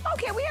 but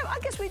okay, I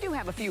guess we do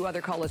have a few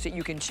other colors that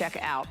you can check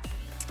out.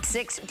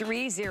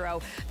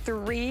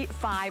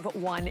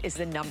 630-351 is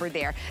the number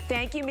there.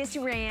 Thank you, Miss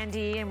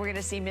Randy, and we're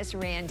gonna see Miss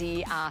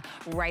Randy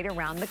right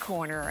around the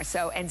corner or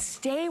so. And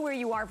stay where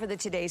you are for the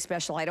Today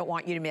Special. I don't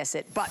want you to miss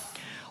it. But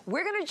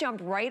we're gonna jump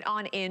right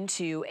on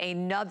into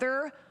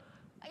another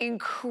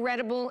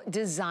incredible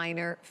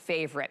designer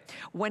favorite.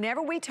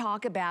 Whenever we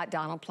talk about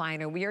Donald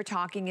Pliner, we are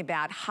talking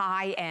about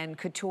high-end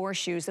couture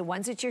shoes, the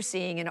ones that you're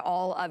seeing in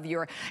all of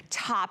your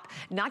top,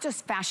 not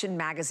just fashion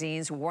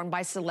magazines worn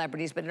by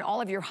celebrities, but in all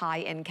of your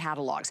high-end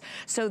catalogs.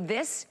 So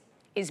this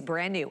is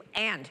brand new.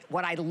 And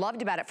what I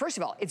loved about it, first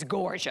of all, it's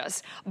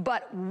gorgeous,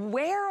 but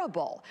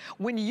wearable.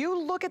 When you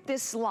look at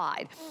this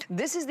slide,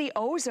 this is the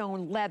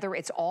ozone leather,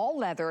 it's all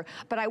leather,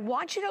 but I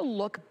want you to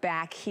look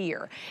back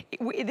here.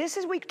 This,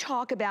 as we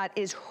talk about,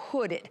 is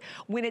hooded.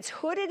 When it's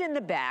hooded in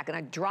the back, and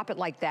I drop it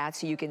like that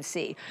so you can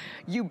see,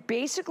 you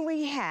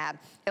basically have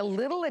a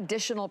little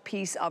additional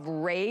piece of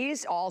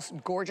raised, all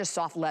gorgeous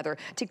soft leather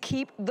to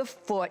keep the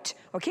foot,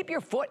 or keep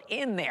your foot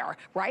in there,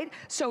 right?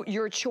 So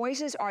your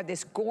choices are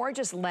this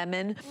gorgeous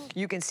lemon.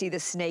 You can see the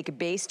snake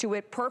base to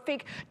it.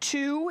 Perfect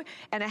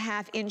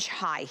 2.5-inch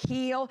high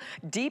heel,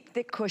 deep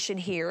thick cushion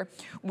here.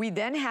 We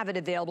then have it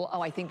available. Oh,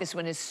 I think this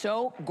one is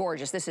so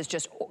gorgeous. This is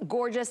just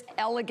gorgeous,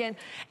 elegant,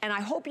 and I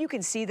hope you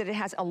can see that it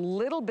has a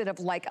little bit of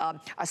like a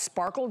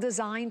sparkle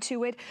design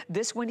to it.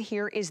 This one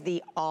here is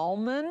the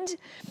almond,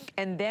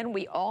 and then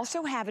we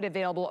also have it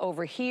available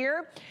over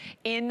here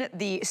in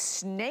the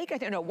snake,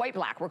 white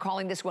black. We're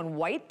calling this one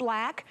white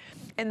black.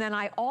 And then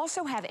I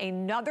also have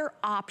another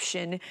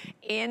option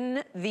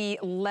in the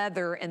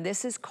leather, and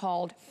this is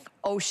called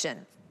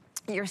Ocean.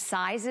 Your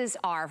sizes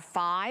are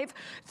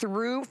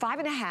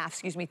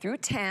 5.5 through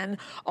 10,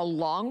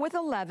 along with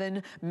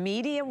 11,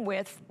 medium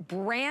width,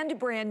 brand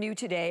new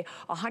today,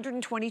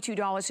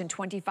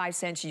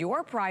 $122.25,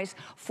 your price,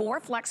 4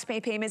 flex pay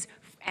payments,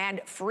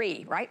 and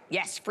free, right?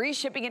 Yes, free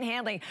shipping and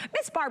handling.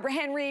 Miss Barbara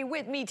Henry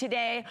with me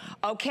today.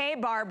 Okay,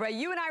 Barbara,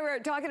 you and I were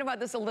talking about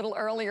this a little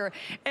earlier,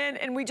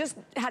 and we just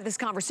had this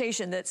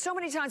conversation that so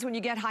many times when you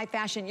get high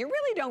fashion, you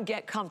really don't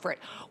get comfort.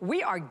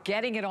 We are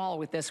getting it all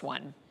with this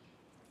one.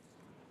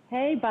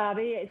 Hey,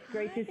 Bobbi, it's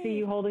great to see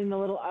you holding the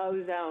little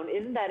Ozone.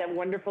 Isn't that a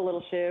wonderful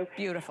little shoe?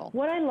 Beautiful.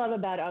 What I love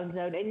about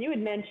Ozone, and you had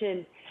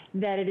mentioned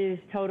that it is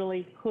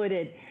totally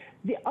hooded.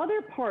 The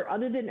other part,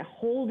 other than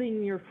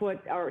holding your foot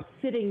or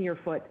sitting your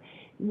foot,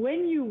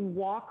 when you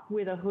walk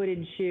with a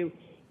hooded shoe,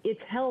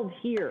 it's held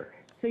here.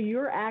 So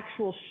your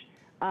actual,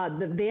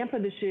 the vamp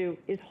of the shoe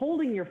is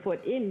holding your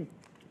foot in,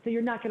 so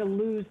you're not going to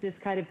lose this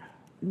kind of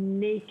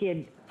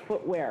naked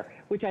footwear,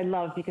 which I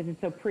love because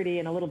it's so pretty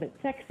and a little bit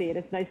sexy, and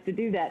it's nice to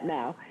do that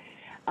now.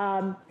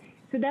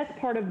 So that's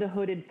part of the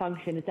hooded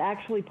function. It's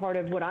actually part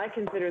of what I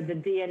consider the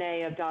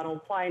DNA of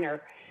Donald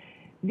Pliner.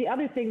 The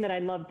other thing that I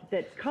loved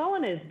that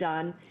Colin has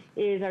done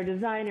is, our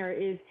designer,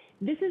 is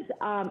this is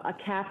a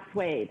calf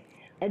suede.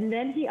 And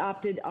then he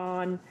opted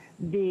on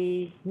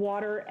the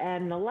water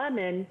and the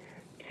lemon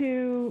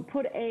to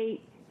put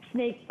a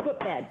snake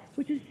footbed,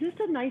 which is just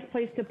a nice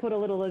place to put a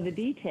little of the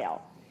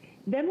detail.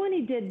 Then when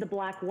he did the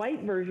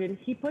black-white version,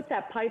 he put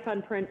that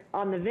python print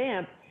on the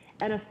vamp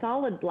and a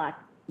solid black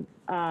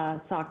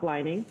sock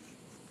lining.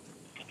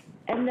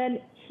 And then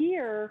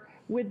here,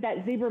 with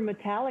that zebra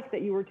metallic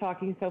that you were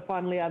talking so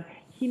fondly of,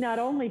 he not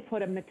only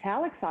put a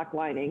metallic sock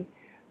lining,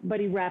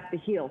 but he wrapped the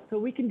heel. So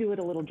we can do it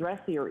a little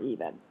dressier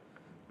even.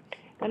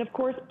 And of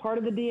course, part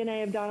of the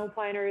DNA of Donald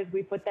Pliner is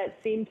we put that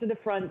seam to the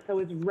front so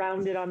it's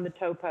rounded on the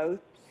toe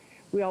post.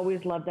 We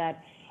always love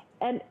that.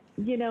 And,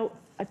 you know,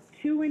 a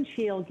 2-inch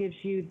heel gives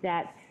you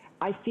that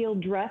I feel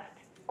dressed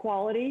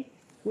quality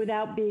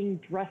without being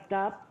dressed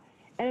up.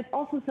 And it's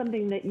also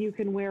something that you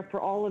can wear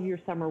for all of your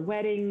summer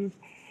weddings.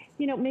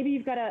 You know, maybe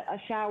you've got a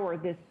shower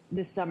this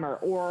summer,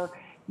 or,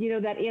 you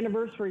know, that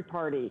anniversary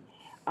party,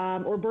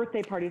 or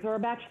birthday parties, or a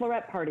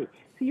bachelorette party.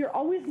 So you're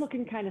always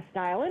looking kind of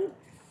styling,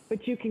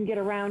 but you can get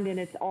around in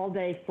its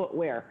all-day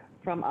footwear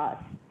from us.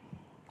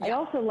 Yeah. I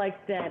also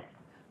like that.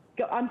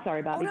 I'm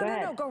sorry, Bobbi, go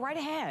ahead. No, go right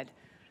ahead.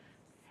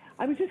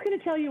 I was just going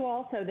to tell you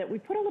also that we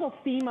put a little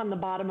seam on the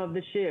bottom of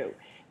the shoe.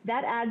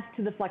 That adds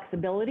to the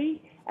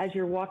flexibility as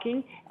you're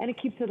walking, and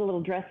it keeps it a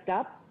little dressed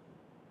up.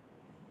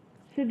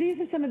 So these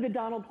are some of the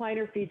Donald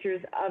Pliner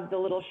features of the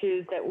little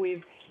shoes that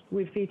we've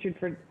featured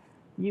for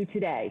you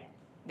today.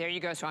 There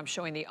you go. So I'm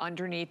showing the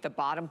underneath, the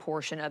bottom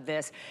portion of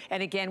this.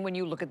 And again, when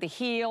you look at the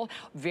heel,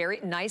 very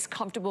nice,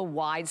 comfortable,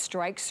 wide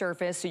strike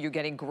surface. So you're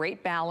getting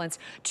great balance,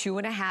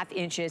 2.5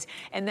 inches.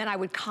 And then I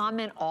would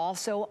comment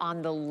also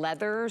on the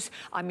leathers.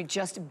 I mean,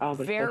 just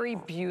very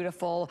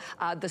beautiful.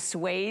 The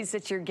suedes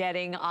that you're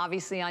getting,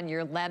 obviously on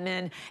your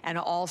lemon and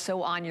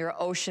also on your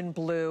ocean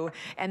blue.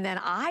 And then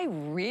I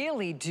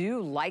really do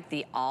like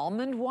the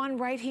almond one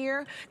right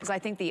here, because I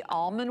think the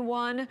almond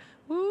one,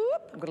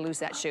 whoop, I'm gonna lose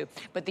that shoe.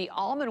 But the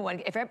almond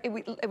one,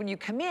 when you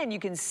come in, you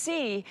can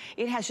see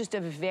it has just a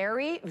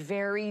very,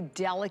 very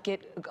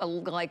delicate,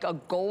 like a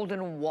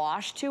golden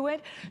wash to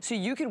it. So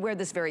you could wear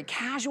this very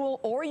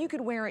casual, or you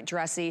could wear it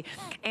dressy.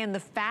 And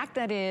the fact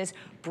that is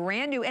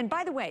brand new, and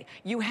by the way,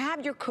 you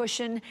have your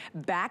cushion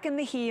back in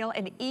the heel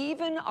and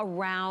even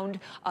around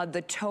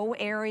the toe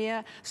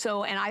area.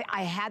 So, and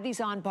I had these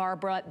on,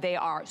 Barbara. They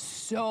are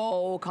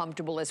so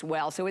comfortable as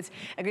well. So it's,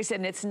 like I said,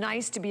 and it's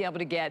nice to be able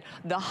to get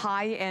the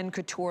high-end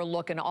couture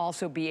look and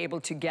also be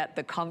able to get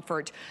the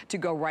comfort to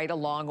go right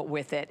along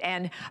with it.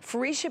 And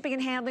free shipping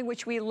and handling,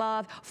 which we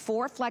love,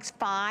 4 Flex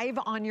 5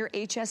 on your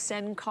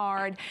HSN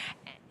card.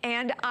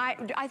 And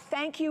I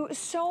thank you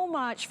so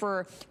much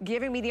for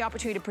giving me the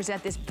opportunity to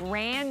present this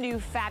brand new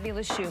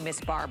fabulous shoe, Miss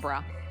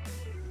Barbara.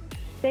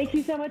 Thank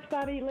you so much,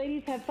 Bobbi.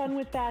 Ladies, have fun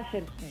with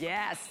fashion.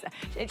 Yes,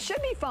 it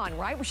should be fun,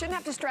 right? We shouldn't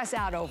have to stress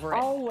out over it.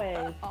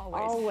 Always,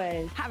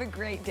 always. Have a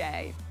great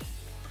day.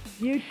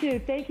 You too.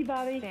 Thank you,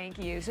 Bobbi. Thank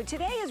you. So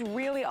today is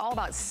really all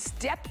about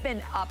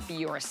stepping up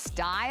your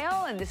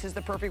style, and this is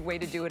the perfect way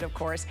to do it, of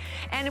course.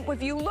 And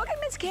if you look at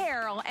Miss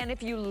Carol, and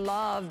if you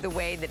love the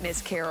way that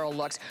Miss Carol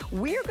looks,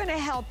 we're going to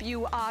help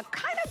you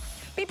kind of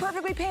be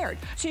perfectly paired.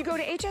 So you go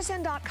to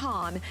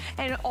hsn.com,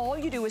 and all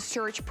you do is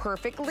search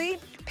perfectly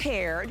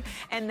paired,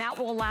 and that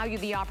will allow you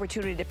the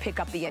opportunity to pick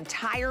up the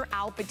entire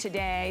outfit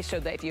today. So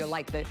that if you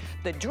like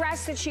the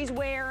dress that she's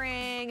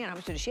wearing, and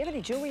I'm sure, does she have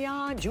any jewelry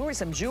on?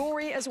 Some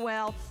jewelry as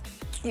well.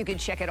 You can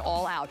check it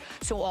all out.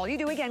 So all you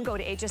do, again, go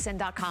to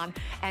hsn.com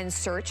and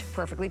search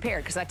perfectly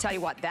paired. Because I tell you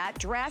what, that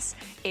dress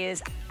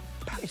is,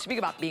 speak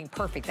about being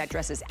perfect, that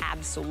dress is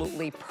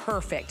absolutely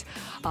perfect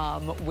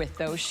with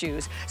those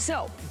shoes.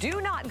 So do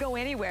not go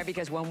anywhere,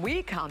 because when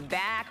we come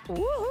back,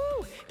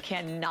 woohoo,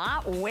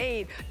 cannot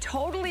wait.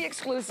 Totally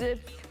exclusive,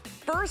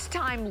 first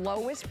time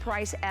lowest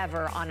price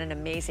ever on an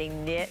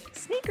amazing knit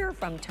sneaker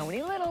from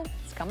Tony Little.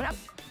 It's coming up.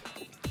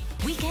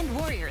 Weekend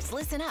warriors,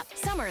 listen up.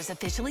 Summer is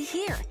officially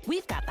here.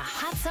 We've got the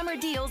hot summer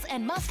deals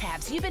and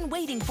must-haves you've been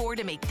waiting for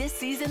to make this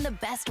season the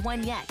best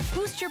one yet.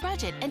 Boost your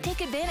budget and take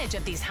advantage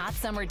of these hot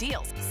summer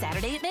deals.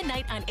 Saturday at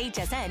midnight on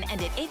HSN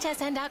and at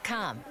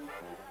hsn.com.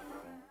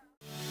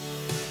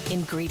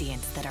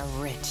 Ingredients that are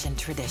rich in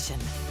tradition,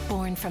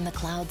 born from the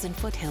clouds and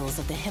foothills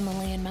of the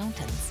Himalayan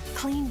mountains.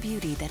 Clean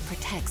beauty that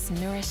protects,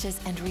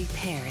 nourishes, and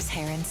repairs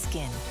hair and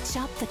skin.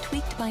 Shop the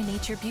Tweaked by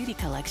Nature Beauty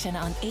Collection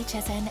on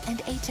HSN and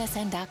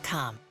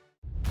hsn.com.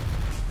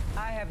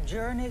 I have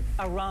journeyed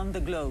around the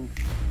globe.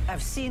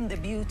 I've seen the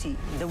beauty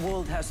the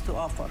world has to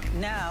offer.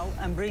 Now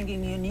I'm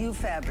bringing you new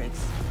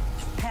fabrics,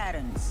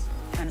 patterns,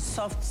 and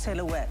soft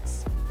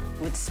silhouettes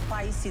with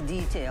spicy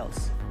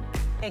details.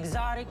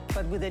 Exotic,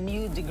 but with a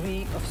new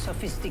degree of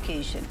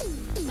sophistication.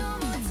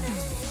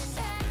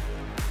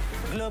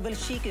 Global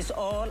chic is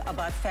all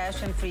about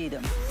fashion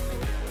freedom.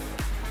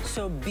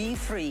 So be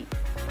free.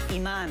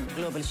 Iman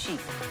Global Chic,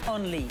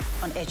 only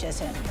on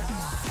HSN.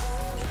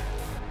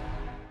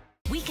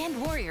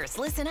 Weekend warriors,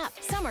 listen up.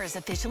 Summer is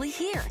officially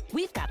here.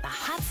 We've got the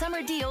hot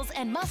summer deals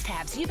and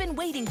must-haves you've been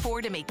waiting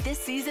for to make this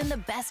season the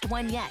best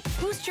one yet.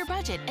 Boost your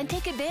budget and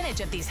take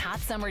advantage of these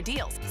hot summer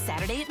deals.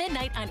 Saturday at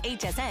midnight on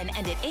HSN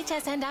and at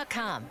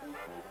hsn.com.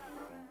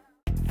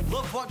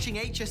 Love watching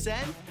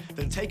HSN?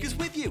 Then take us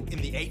with you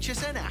in the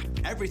HSN app.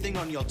 Everything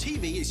on your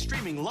TV is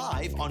streaming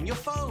live on your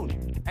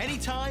phone.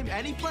 Anytime,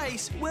 any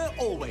place, we're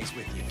always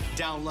with you.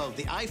 Download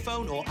the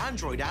iPhone or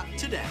Android app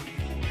today.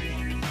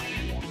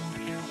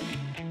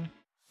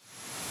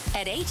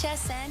 At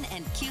HSN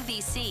and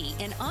QVC,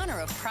 in honor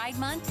of Pride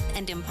Month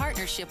and in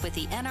partnership with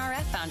the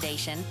NRF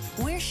Foundation,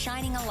 we're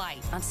shining a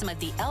light on some of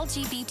the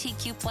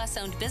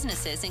LGBTQ+ owned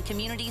businesses and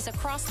communities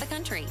across the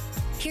country.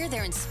 Hear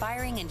their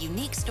inspiring and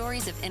unique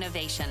stories of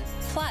innovation.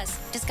 Plus,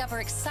 discover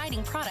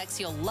exciting products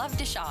you'll love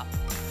to shop.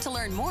 To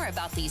learn more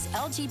about these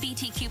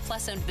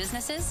LGBTQ+ owned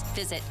businesses,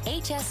 visit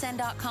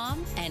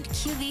hsn.com and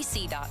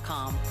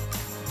qvc.com.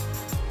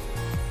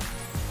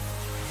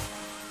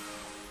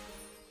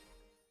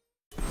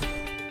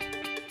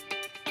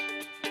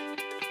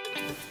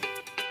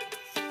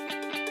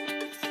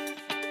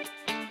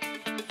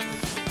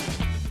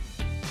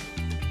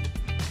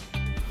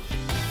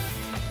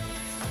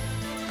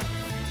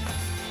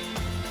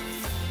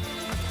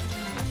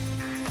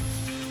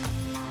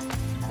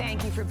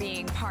 for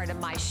being part of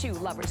my shoe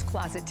lover's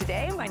closet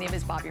today. My name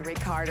is Bobbi Ray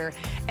Carter,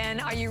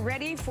 and are you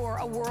ready for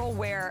a world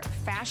where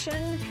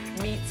fashion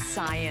meets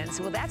science?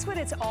 Well, that's what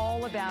it's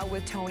all about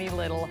with Tony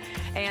Little,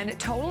 and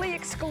totally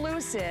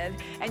exclusive.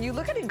 And you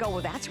look at it and go,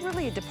 well, that's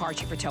really a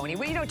departure for Tony.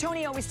 Well, you know,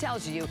 Tony always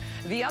tells you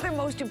the other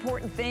most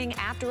important thing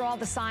after all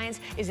the science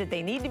is that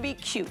they need to be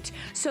cute.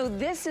 So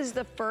this is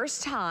the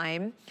first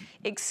time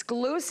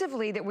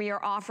exclusively that we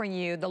are offering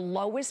you the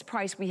lowest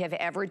price we have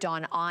ever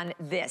done on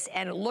this.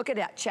 And look at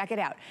that, check it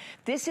out.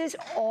 This is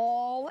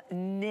all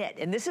knit,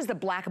 and this is the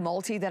black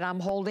multi that I'm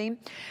holding.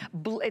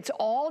 It's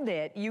all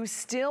knit. You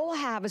still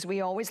have, as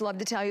we always love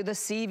to tell you, the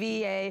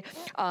CVA,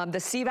 the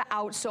Siva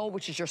outsole,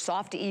 which is your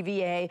soft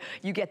EVA.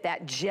 You get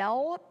that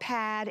gel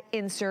pad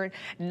insert,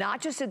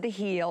 not just at the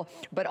heel,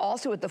 but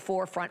also at the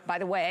forefront. By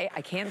the way,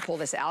 I can pull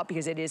this out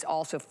because it is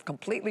also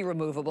completely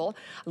removable.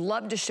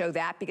 Love to show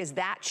that because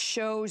that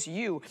shows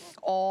you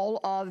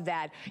all of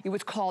that,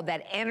 what's called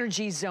that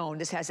energy zone.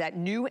 This has that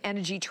new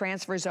energy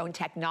transfer zone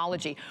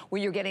technology where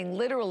you're getting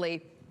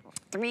literally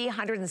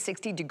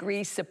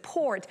 360-degree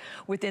support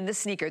within the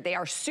sneaker. They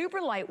are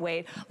super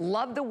lightweight.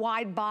 Love the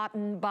wide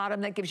bottom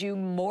that gives you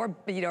more,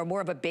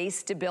 more of a base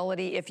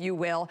stability, if you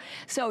will.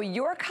 So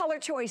your color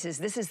choices.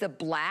 This is the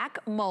black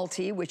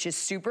multi, which is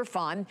super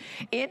fun.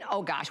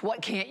 Oh gosh, what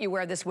can't you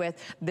wear this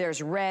with?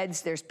 There's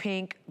reds, there's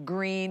pink,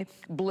 green,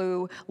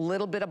 blue,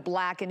 little bit of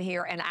black in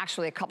here, and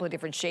actually a couple of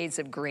different shades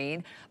of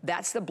green.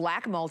 That's the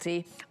black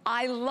multi.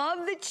 I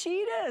love the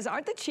cheetahs.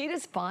 Aren't the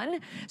cheetahs fun?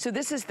 So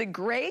this is the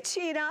gray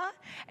cheetah,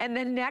 and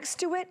then next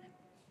to it,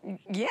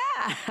 yeah,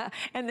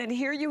 and then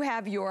here you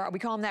have your, we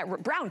call them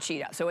that brown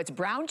cheetah. So it's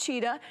brown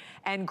cheetah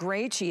and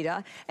gray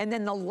cheetah. And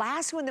then the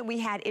last one that we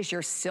had is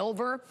your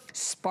silver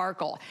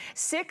sparkle.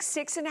 6,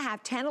 6.5,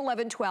 10,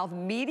 11, 12,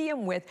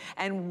 medium width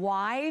and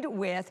wide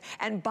width.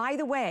 And by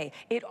the way,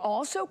 it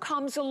also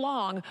comes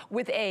along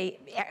with a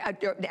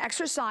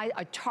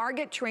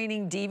target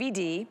training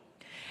DVD.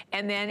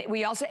 And then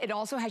it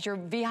also has your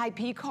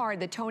VIP card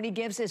that Tony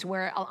gives us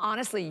where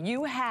honestly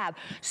you have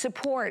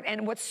support.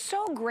 And what's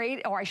so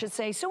great, or I should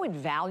say so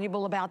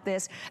invaluable about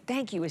this,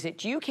 thank you, is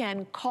that you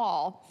can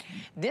call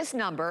this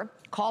number.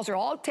 Calls are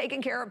all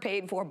taken care of,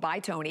 paid for by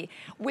Tony,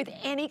 with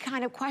any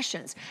kind of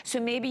questions. So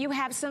maybe you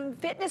have some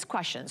fitness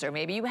questions, or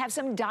maybe you have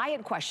some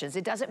diet questions.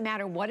 It doesn't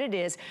matter what it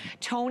is.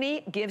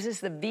 Tony gives us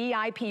the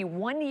VIP,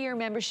 1-year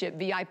membership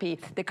VIP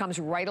that comes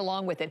right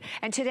along with it.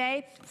 And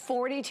today,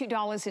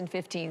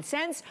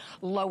 $42.15,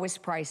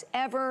 lowest price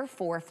ever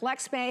for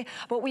FlexPay.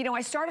 But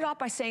I started off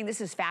by saying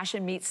this is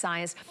fashion meets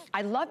science.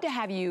 I'd love to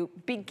have you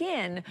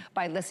begin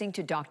by listening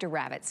to Dr.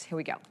 Ravitz. Here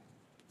we go.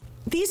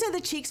 These are the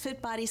Cheeks Fit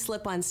Body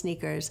slip-on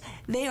sneakers.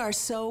 They are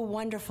so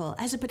wonderful.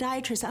 As a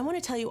podiatrist, I want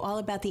to tell you all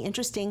about the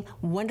interesting,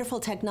 wonderful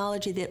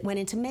technology that went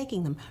into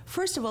making them.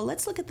 First of all,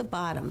 let's look at the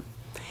bottom.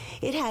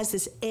 It has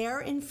this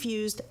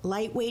air-infused,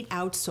 lightweight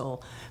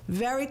outsole.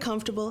 Very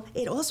comfortable.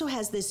 It also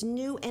has this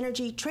new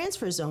energy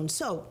transfer zone.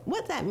 So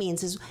what that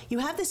means is you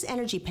have this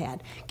energy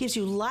pad. Gives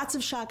you lots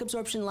of shock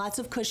absorption, lots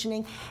of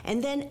cushioning,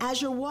 and then as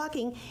you're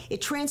walking,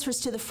 it transfers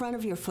to the front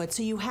of your foot.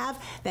 So you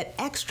have that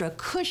extra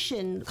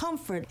cushion,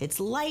 comfort. It's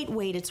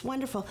lightweight. It's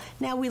wonderful.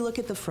 Now we look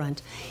at the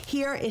front.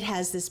 Here it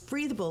has this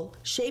breathable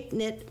shape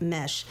knit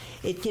mesh.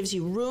 It gives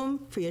you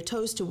room for your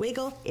toes to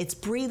wiggle. It's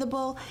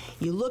breathable.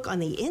 You look on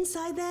the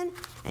inside then,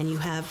 and you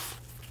have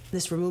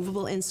this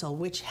removable insole,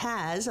 which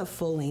has a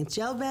full-length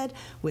gel bed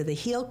with a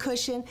heel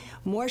cushion,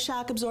 more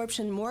shock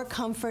absorption, more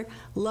comfort.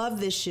 Love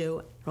this shoe.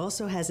 It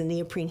also has a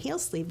neoprene heel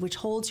sleeve, which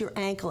holds your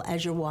ankle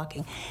as you're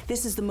walking.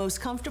 This is the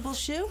most comfortable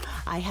shoe.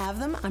 I have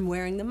them. I'm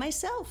wearing them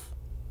myself.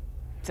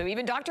 So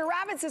even Dr.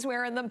 Ravitz is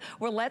wearing them.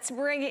 Well, let's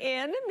bring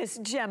in Miss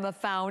Gemma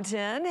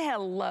Fountain.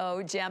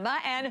 Hello, Gemma.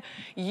 And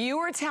you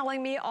were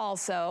telling me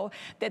also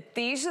that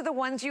these are the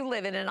ones you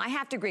live in, and I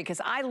have to agree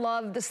because I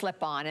love the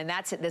slip-on, and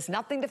that's it. There's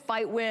nothing to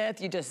fight with.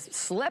 You just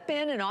slip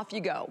in and off you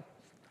go.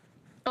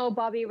 Oh,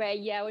 Bobbi Ray,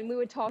 yeah, when we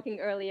were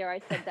talking earlier,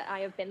 I said that I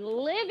have been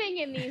living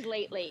in these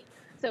lately.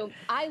 So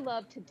I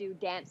love to do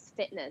dance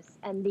fitness,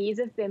 and these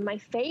have been my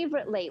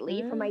favorite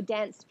lately for my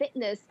dance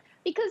fitness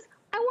because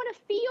I want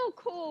to feel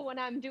cool when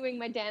I'm doing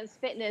my dance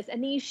fitness,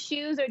 and these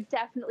shoes are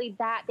definitely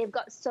that. They've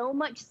got so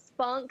much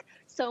spunk,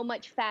 so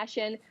much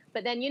fashion,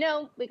 but then,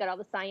 we got all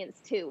the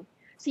science too.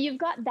 So you've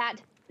got that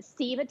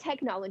Siva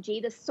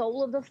technology, the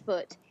sole of the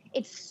foot.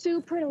 It's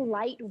super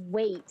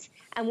lightweight,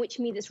 and which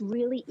means it's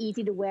really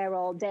easy to wear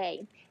all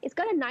day. It's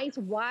got a nice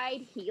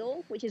wide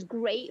heel, which is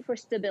great for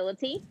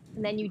stability.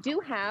 And then you've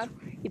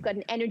got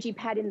an energy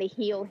pad in the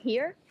heel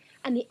here.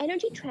 And the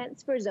energy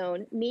transfer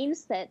zone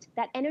means that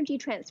energy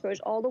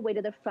transfers all the way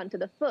to the front of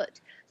the foot.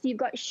 So you've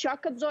got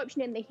shock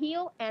absorption in the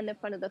heel and the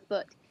front of the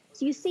foot.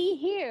 So you see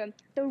here,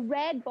 the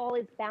red ball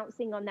is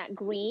bouncing on that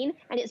green,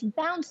 and it's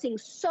bouncing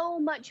so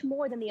much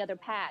more than the other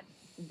pad.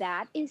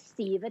 That is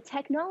Siva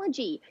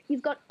technology.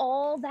 You've got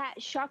all that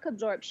shock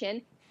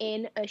absorption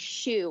in a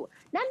shoe.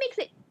 That makes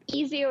it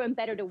easier and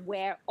better to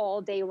wear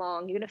all day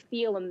long. You're going to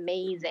feel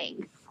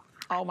amazing.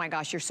 Oh my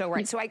gosh, you're so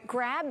right. So I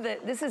grabbed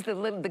this is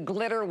the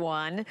glitter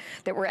one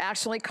that we're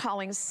actually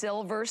calling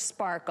Silver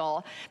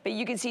Sparkle, but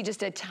you can see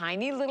just a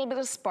tiny little bit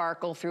of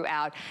sparkle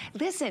throughout.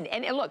 Listen,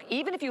 and look,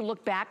 even if you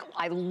look back,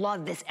 I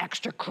love this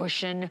extra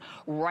cushion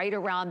right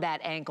around that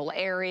ankle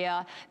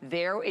area.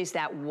 There is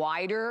that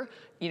wider,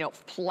 you know,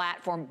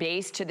 platform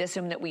base to this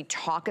one that we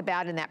talk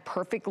about, and that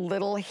perfect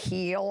little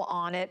heel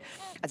on it.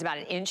 It's about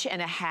 1.5 inches,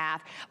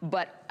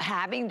 but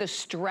having the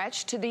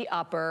stretch to the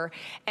upper.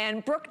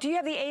 And Brooke, do you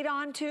have the 8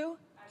 on too?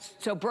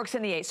 So Brooke's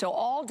in the 8. So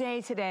all day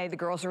today, the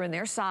girls are in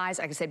their size.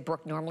 Like I said,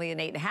 Brooke normally an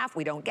 8.5.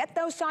 We don't get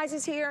those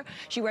sizes here.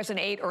 She wears an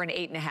 8 or an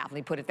 8.5. Let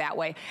me put it that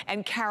way.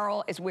 And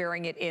Carol is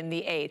wearing it in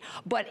the 8.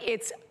 But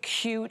it's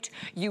cute.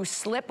 You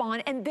slip on.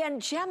 And then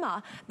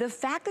Gemma, the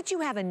fact that you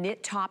have a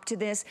knit top to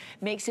this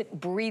makes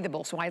it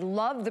breathable. So I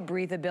love the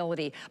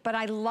breathability. But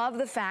I love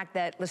the fact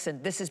that,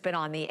 listen, this has been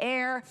on the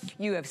air.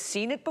 You have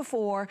seen it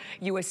before.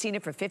 You have seen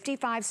it for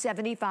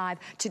 $55.75.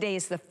 Today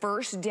is the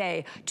first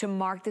day to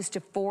mark this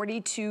to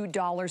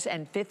 $42.15.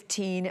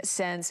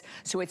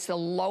 So it's the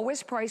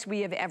lowest price we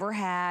have ever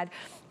had.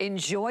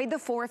 Enjoy the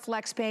 4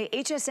 flex pay.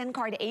 HSN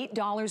card,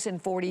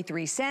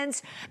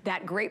 $8.43.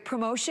 That great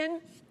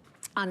promotion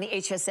on the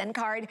HSN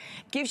card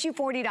gives you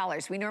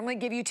 $40. We normally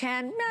give you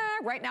 10. Nah,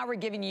 right now we're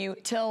giving you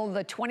till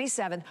the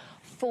 27th.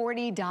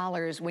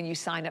 $40 when you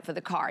sign up for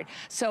the card.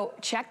 So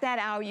check that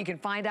out. You can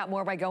find out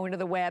more by going to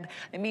the web.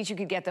 It means you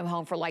could get them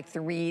home for like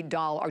 $3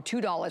 or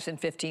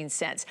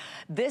 $2.15.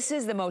 This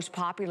is the most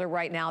popular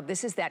right now.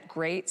 This is that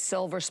great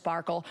silver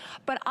sparkle.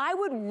 But I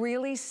would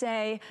really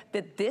say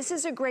that this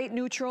is a great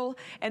neutral,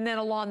 and then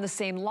along the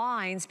same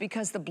lines,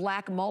 because the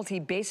black multi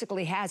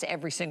basically has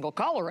every single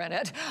color in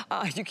it,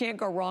 you can't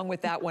go wrong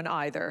with that one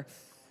either.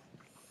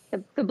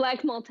 The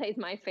black multi is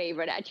my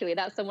favorite, actually.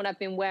 That's the one I've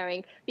been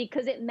wearing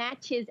because it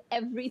matches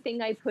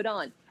everything I put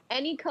on.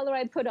 Any color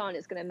I put on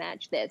is going to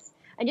match this.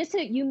 And just so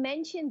you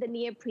mentioned the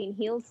neoprene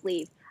heel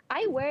sleeve.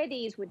 I wear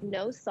these with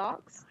no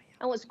socks.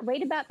 And what's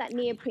great about that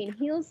neoprene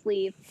heel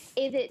sleeve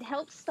is it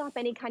helps stop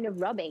any kind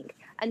of rubbing.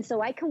 And so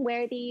I can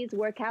wear these,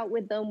 work out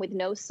with them with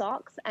no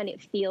socks, and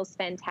it feels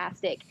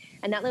fantastic.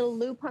 And that little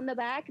loop on the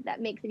back, that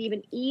makes it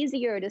even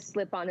easier to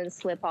slip on and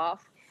slip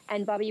off.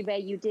 And Bobbi Ray,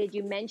 you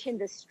mentioned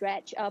the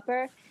stretch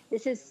upper.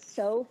 This is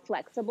so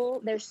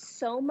flexible. There's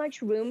so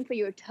much room for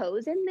your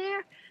toes in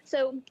there.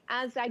 So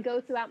as I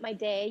go throughout my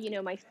day, you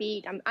know, my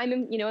feet, I'm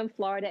in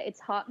Florida, it's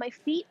hot. My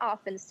feet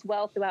often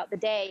swell throughout the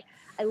day.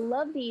 I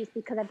love these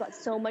because I've got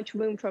so much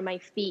room for my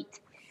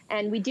feet.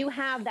 And we do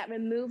have that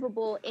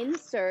removable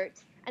insert.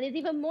 And there's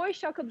even more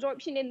shock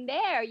absorption in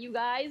there, you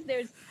guys.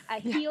 There's a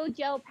heel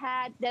gel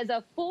pad. There's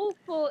a full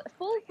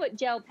foot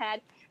gel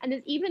pad. And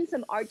there's even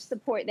some arch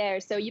support there.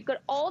 So you've got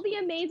all the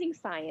amazing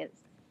science.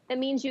 That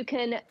means you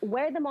can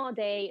wear them all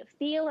day,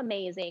 feel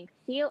amazing,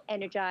 feel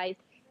energized,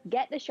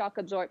 get the shock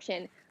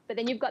absorption. But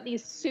then you've got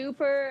these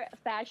super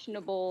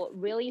fashionable,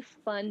 really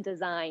fun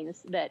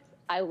designs that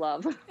I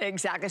love.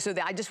 Exactly. So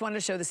I just wanted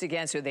to show this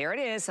again. So there it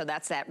is. So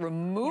that's that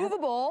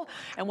removable.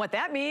 Yep. And what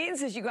that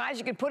means is, you guys,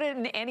 you can put it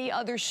in any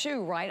other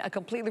shoe, right? A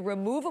completely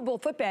removable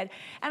footbed.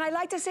 And I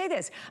like to say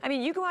this. I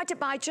mean, you go out to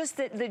buy just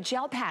the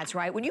gel pads,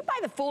 right? When you buy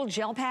the full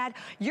gel pad,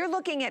 you're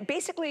looking at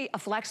basically a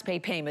flex pay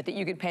payment that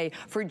you could pay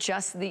for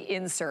just the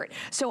insert.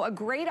 So a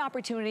great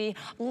opportunity.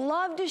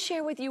 Love to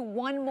share with you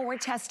one more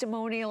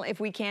testimonial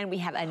if we can. We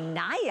have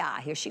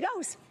Anaya. Here she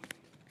goes.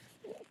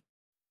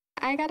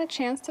 I got a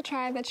chance to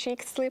try the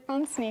Cheek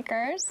slip-on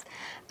sneakers.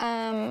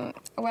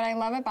 What I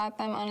love about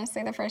them,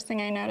 honestly, the first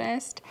thing I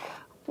noticed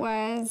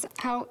was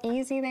how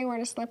easy they were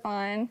to slip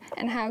on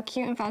and how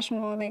cute and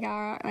fashionable they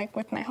got. Like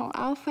with my whole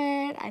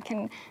outfit, I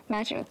can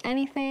match it with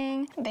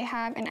anything. They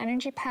have an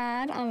energy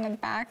pad on the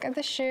back of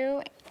the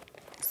shoe.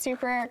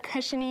 Super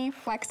cushiony,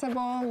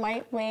 flexible,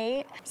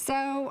 lightweight.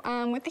 So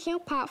with the heel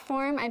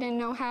platform, I didn't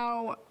know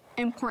how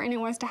important it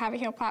was to have a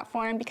heel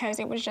platform because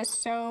it was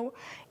just so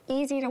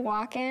easy to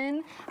walk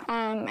in.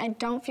 I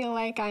don't feel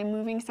like I'm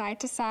moving side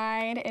to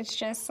side. It's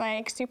just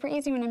like super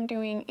easy when I'm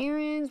doing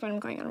errands, when I'm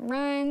going on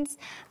runs.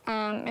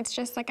 It's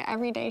just like an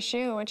everyday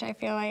shoe, which I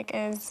feel like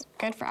is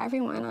good for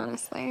everyone,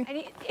 honestly.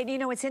 And you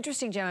know, it's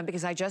interesting, Gemma,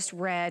 because I just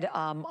read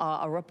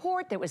a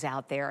report that was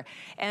out there.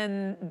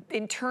 And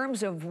in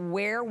terms of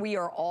where we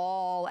are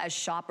all as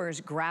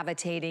shoppers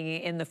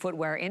gravitating in the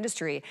footwear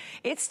industry,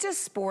 it's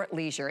just sport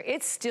leisure.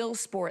 It's still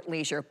sport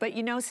leisure. But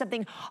you know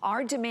something?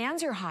 Our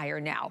demands are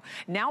higher now.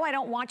 Now I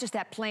don't want just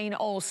that plain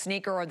old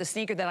sneaker or the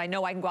sneaker that I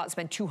know I can go out and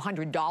spend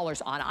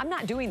 $200 on. I'm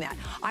not doing that.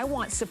 I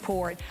want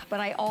support,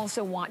 but I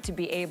also want to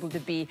be able to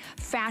be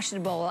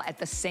fashionable at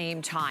the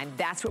same time.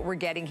 That's what we're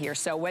getting here.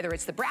 So whether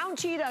it's the brown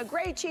cheetah,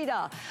 gray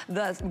cheetah,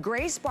 the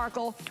gray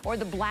sparkle, or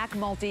the black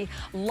multi,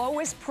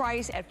 lowest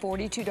price at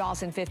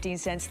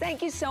 $42.15.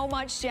 Thank you so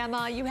much,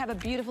 Gemma. You have a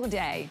beautiful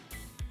day.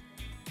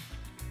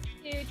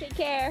 you. Take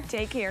care.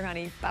 Take care,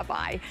 honey.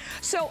 Bye-bye.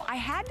 So I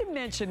had to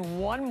mention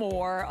one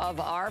more of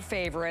our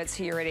favorites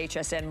here at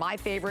HSN. My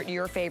favorite,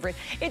 your favorite.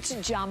 It's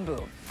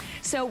Jambu.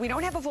 So we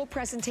don't have a full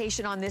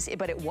presentation on this,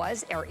 but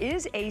there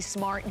is a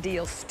smart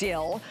deal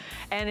still,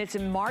 and it's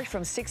in March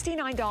from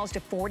 $69 to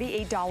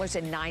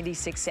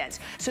 $48.96.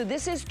 So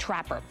this is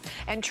Trapper,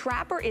 and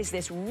Trapper is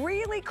this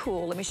really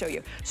cool, let me show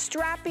you,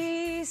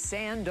 strappy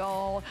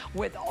sandal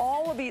with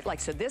all of the,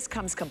 so this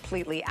comes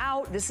completely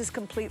out. This is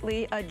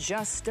completely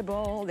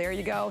adjustable. There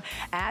you go,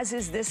 as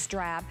is this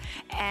strap.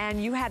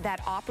 And you have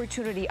that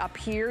opportunity up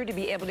here to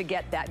be able to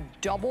get that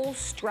double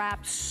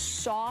strap,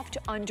 soft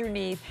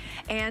underneath,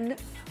 and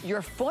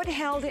your foot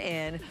held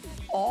in,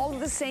 all of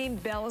the same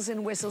bells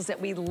and whistles that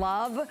we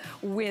love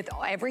with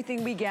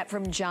everything we get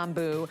from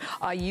Jambu.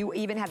 You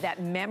even have that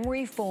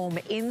memory foam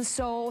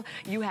insole.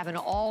 You have an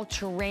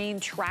all-terrain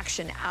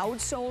traction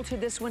outsole to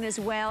this one as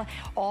well.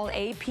 All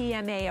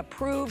APMA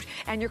approved.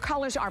 And your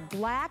colors are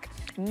black,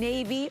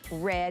 navy,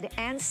 red,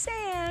 and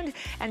sand.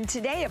 And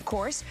today, of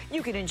course,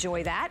 you can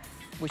enjoy that,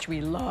 which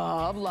we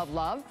love, love,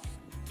 love,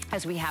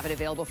 as we have it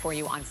available for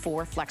you on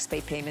 4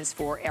 FlexPay payments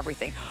for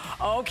everything.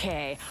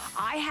 Okay,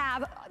 I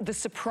have the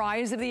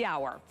surprise of the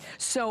hour.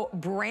 So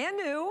brand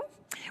new.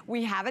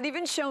 We haven't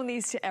even shown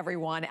these to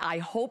everyone. I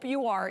hope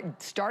you are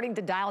starting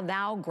to dial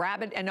now,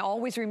 grab it, and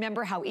always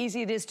remember how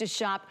easy it is to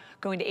shop.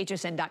 Going to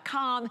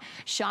hsn.com,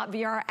 shop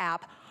via our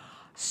app.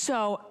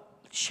 So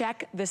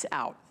check this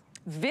out.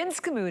 Vince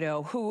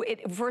Camuto,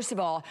 first of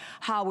all,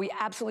 how we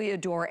absolutely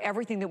adore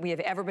everything that we have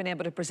ever been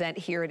able to present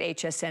here at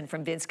HSN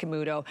from Vince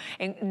Camuto.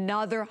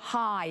 Another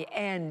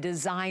high-end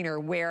designer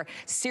where,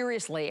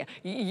 seriously,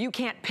 you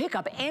can't pick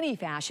up any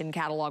fashion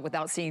catalog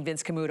without seeing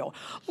Vince Camuto.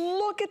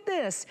 Look at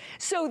this.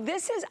 So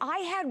this is, I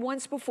had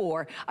once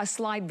before a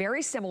slide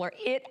very similar.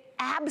 It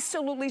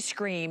absolutely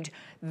screamed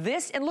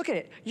this, and look at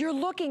it. You're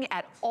looking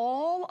at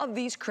all of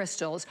these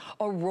crystals,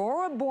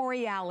 Aurora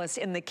Borealis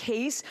in the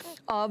case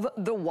of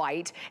the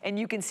white, and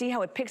you can see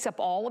how it picks up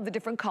all of the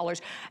different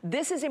colors.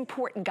 This is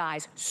important,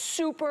 guys.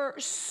 Super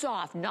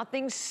soft,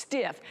 nothing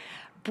stiff.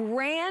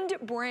 Brand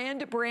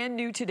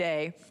new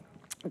today.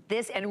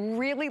 This, and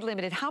really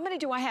limited. How many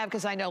do I have?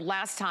 Because I know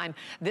last time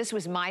this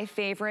was my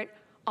favorite.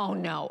 Oh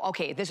no,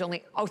 okay, there's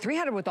only,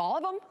 300 with all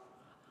of them?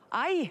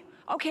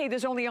 Okay,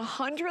 there's only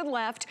 100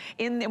 left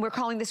and we're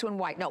calling this one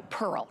white. No,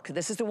 pearl, because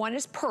this is the one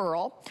is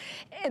pearl.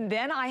 And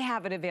then I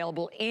have it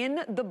available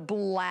in the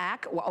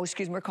black,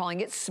 we're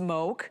calling it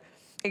smoke.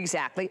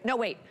 Exactly. No,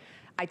 wait.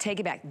 I take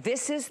it back.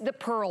 This is the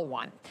pearl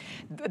one.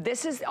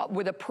 This is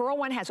where the pearl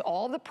one has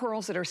all the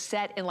pearls that are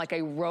set in like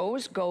a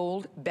rose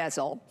gold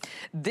bezel.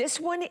 This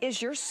one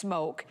is your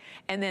smoke,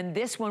 and then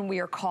this one we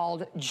are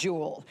called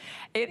jewel.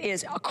 It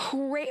is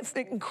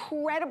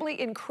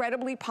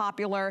incredibly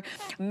popular.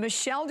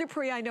 Michelle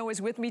Dupree, I know, is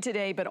with me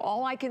today, but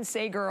all I can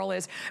say, girl,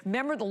 is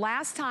remember the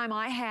last time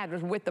I had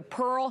was with the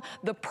pearl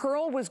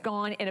was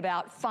gone in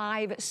about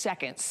 5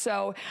 seconds.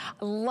 So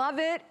love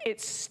it.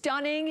 It's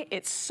stunning.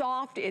 It's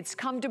soft. It's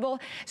comfortable.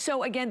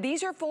 So again,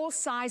 these are full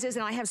sizes,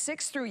 and I have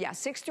 6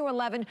 through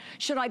 11.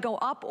 Should I go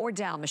up or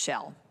down,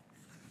 Michelle?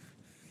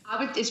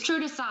 It's true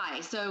to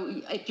size.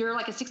 So if you're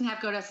like a 6.5,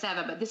 go to a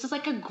 7. But this is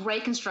like a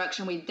great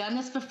construction. We've done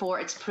this before.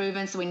 It's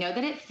proven, so we know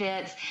that it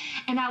fits.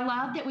 And I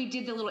love that we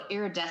did the little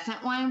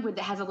iridescent one that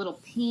has a little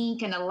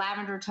pink and a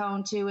lavender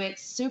tone to it.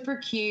 Super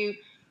cute.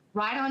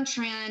 Right on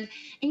trend.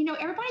 And you know,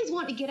 everybody's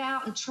wanting to get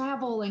out and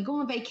travel and go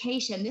on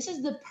vacation. This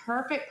is the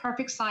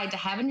perfect side to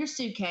have in your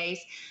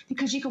suitcase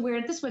because you can wear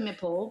it at the swimming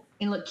pool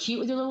and look cute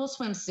with your little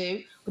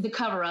swimsuit with the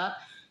cover up.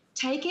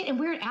 Take it and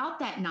wear it out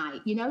that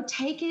night. You know,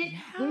 take it,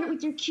 wear it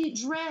with your cute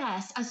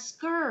dress, a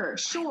skirt,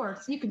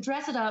 shorts. You can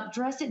dress it up,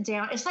 dress it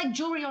down. It's like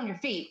jewelry on your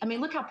feet. I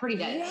mean, look how pretty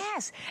that is.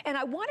 Yes, and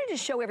I wanted to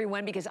show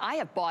everyone because I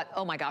have bought,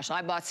 oh my gosh,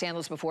 I bought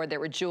sandals before that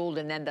were jeweled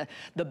and then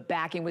the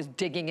backing was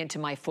digging into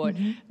my foot.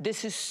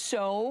 This is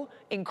so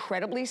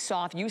incredibly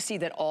soft. You see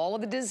that all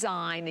of the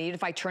design, even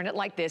if I turn it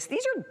like this,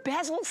 these are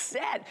bezel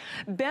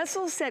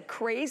set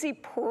crazy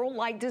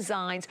pearl-like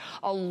designs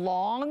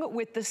along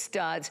with the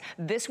studs.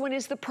 This one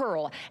is the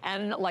pearl.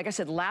 And like I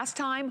said, last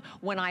time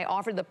when I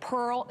offered the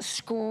pearl,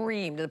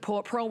 screamed. The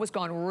pearl was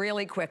gone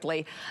really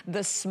quickly.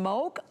 The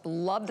smoke,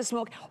 love the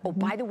smoke. Oh,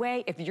 by the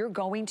way, if you're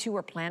going to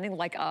or planning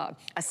like a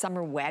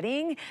summer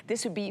wedding,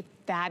 this would be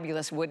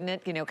fabulous, wouldn't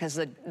it? You know, because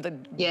the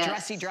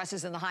dressy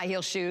dresses and the high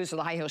heel shoes, or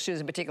the high heel shoes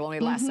in particular, only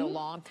last so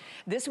long.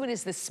 This one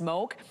is the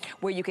smoke,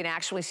 where you can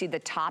actually see the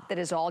top that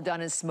is all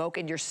done in smoke,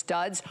 and your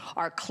studs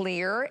are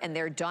clear, and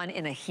they're done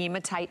in a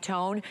hematite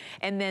tone.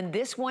 And then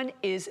this one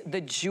is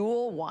the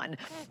jewel one,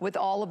 with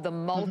all of the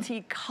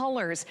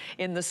multi-colors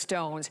in the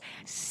stones.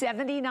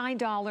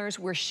 $79,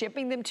 we're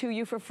shipping them to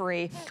you for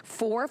free.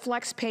 4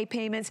 flex pay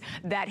payments.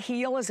 That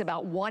heel is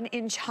about 1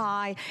 inch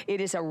high.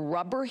 It is a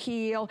rubber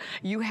heel.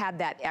 You have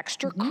that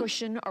extra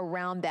cushion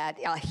around that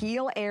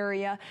heel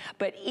area,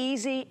 but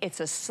easy. It's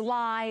a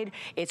slide.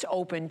 It's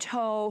open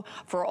toe.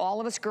 For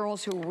all of us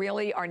girls who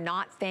really are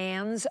not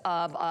fans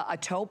of a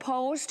toe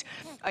post,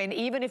 and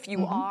even if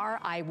you are,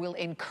 I will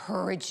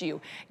encourage you,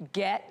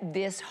 get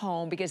this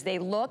home because they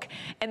look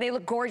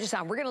gorgeous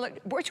on. We're gonna look,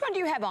 which one do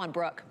you have on,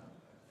 Brooke?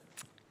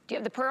 Do you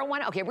have the pearl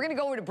one? Okay, we're gonna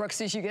go over to Brooke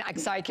so you can,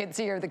 sorry, I can't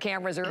see her, the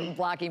cameras are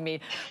blocking me,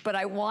 but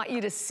I want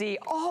you to see,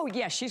 oh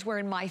yeah, she's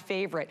wearing my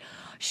favorite.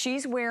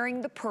 She's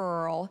wearing the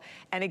pearl,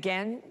 and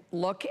again,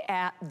 look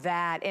at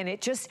that. And it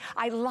just,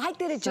 I like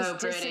that it just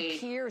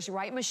disappears,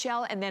 right,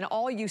 Michelle? And then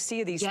all you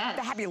see are these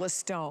fabulous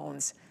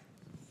stones.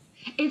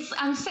 It's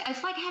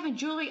like having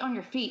jewelry on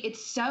your feet.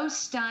 It's so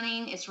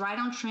stunning. It's right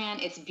on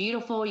trend. It's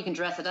beautiful. You can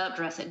dress it up,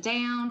 dress it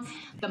down.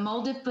 The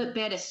molded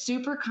footbed is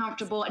super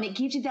comfortable, and it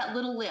gives you that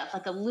little lift,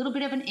 like a little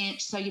bit of an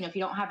inch. So, you know, if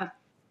you don't have a,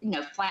 you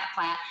know, flat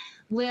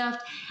lift,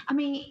 I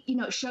mean, you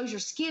know, it shows your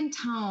skin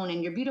tone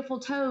and your beautiful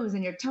toes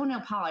and your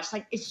toenail polish.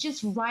 Like, it's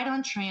just right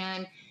on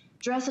trend.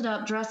 Dress it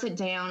up, dress it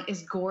down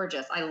is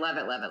gorgeous. I love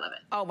it, love it, love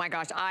it. Oh my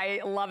gosh,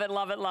 I love it,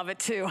 love it, love it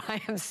too.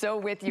 I am so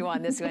with you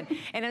on this one.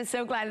 And I'm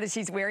so glad that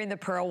she's wearing the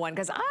pearl one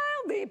because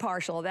I'll be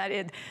partial. That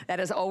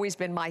has always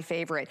been my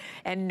favorite.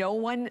 And no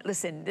one,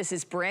 listen, this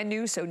is brand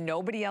new, so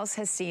nobody else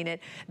has seen it.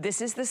 This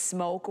is the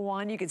smoke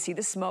one. You can see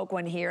the smoke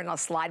one here, and I'll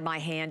slide my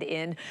hand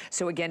in.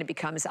 So again, it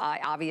becomes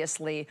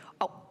obviously,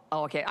 oh,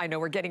 okay, I know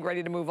we're getting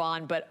ready to move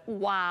on, but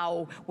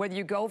wow, whether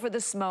you go for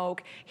the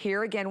smoke,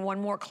 here again,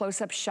 one more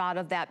close-up shot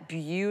of that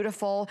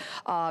beautiful,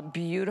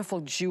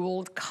 beautiful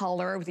jeweled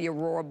color with the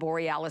Aurora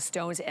Borealis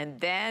stones, and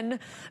then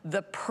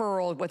the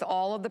pearl with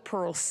all of the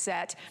pearls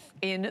set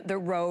in the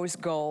rose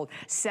gold.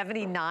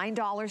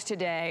 $79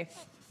 today.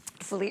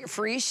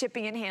 Free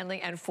shipping and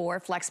handling, and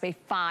 4 FlexPay,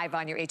 5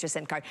 on your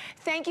HSN card.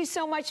 Thank you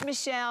so much,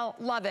 Michelle.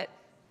 Love it.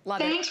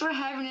 Love it. Thanks for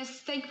having us.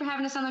 Thank you for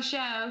having us on the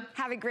show.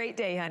 Have a great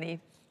day,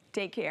 honey.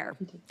 Take care.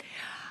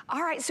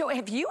 All right, so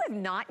if you have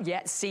not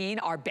yet seen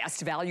our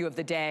best value of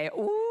the day,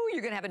 ooh,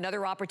 you're gonna have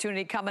another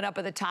opportunity coming up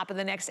at the top of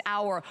the next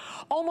hour.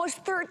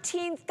 Almost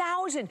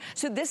 $13,000.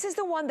 So this is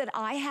the one that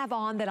I have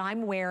on that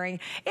I'm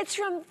wearing. It's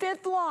from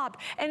FitFlop.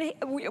 And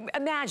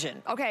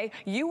imagine, okay,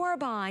 you are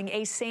buying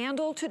a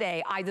sandal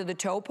today, either the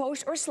toe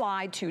post or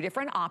slide, 2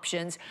 different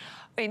options,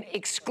 in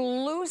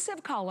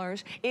exclusive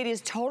colors. It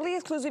is totally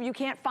exclusive. You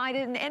can't find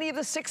it in any of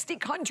the 60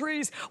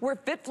 countries where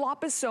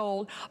FitFlop is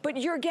sold, but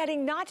you're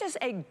getting not just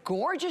a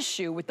gorgeous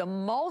shoe with the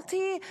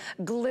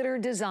multi-glitter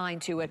design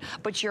to it,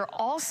 but you're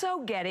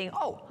also getting,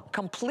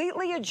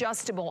 completely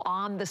adjustable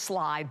on the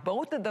slide.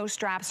 Both of those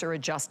straps are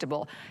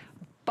adjustable,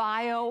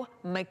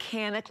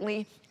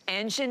 biomechanically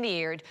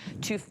engineered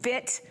to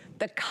fit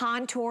the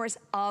contours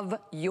of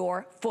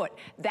your foot.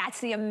 That's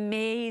the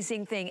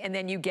amazing thing. And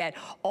then you get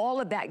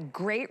all of that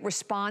great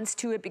response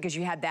to it because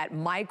you had that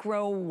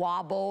micro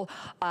wobble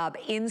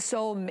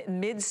insole,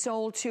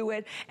 midsole to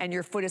it, and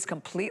your foot is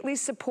completely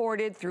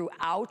supported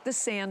throughout the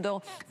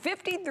sandal.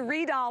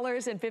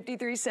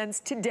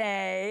 $53.53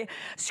 today,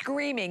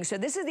 screaming. So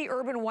this is the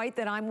Urban White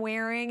that I'm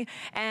wearing,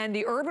 and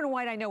the Urban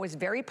White I know is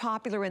very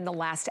popular in the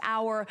last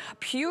hour.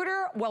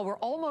 Pewter, well, we're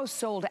almost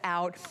sold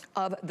out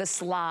of the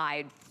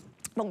slide.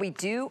 But we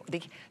do,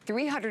 the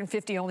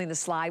 350 only in the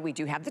slide. We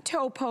do have the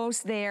toe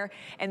post there.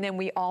 And then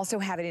we also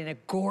have it in a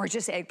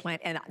gorgeous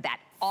eggplant. And that,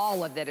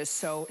 all of that is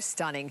so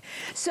stunning.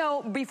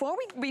 So before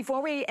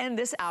we end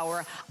this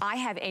hour, I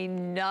have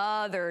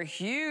another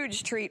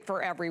huge treat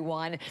for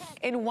everyone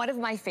in one of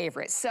my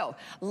favorites. So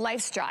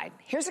LifeStride,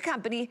 here's a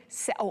company,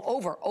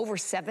 over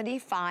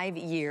 75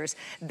 years.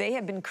 They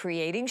have been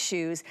creating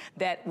shoes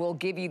that will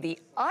give you the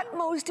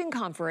utmost in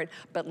comfort.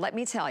 But let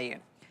me tell you,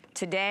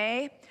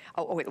 today,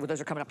 wait, well, those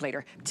are coming up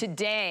later.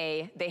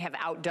 Today, they have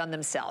outdone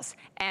themselves.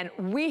 And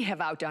we have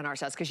outdone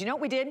ourselves. Because you know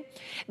what we did?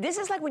 This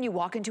is like when you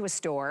walk into a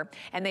store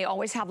and they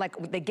always have like,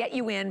 they get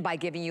you in by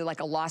giving you like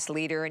a lost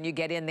leader, and you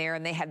get in there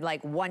and they had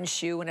like one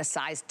shoe in a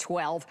size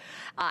 12.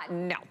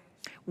 No.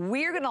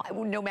 We're gonna,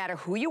 no matter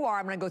who you are,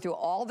 I'm gonna go through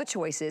all the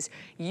choices.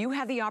 You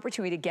have the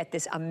opportunity to get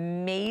this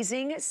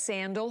amazing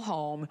sandal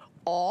home,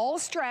 all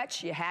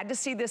stretch. You had to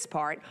see this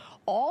part.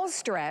 All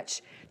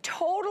stretch,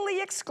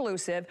 totally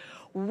exclusive.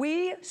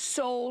 We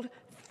sold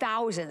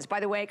thousands, by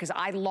the way, because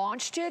I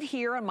launched it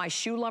here on my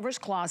Shoe Lovers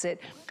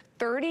Closet,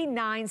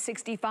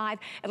 $39.65.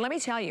 And let me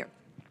tell you,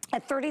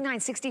 at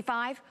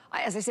 $39.65,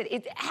 as I said,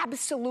 it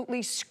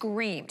absolutely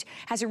screamed.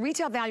 Has a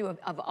retail value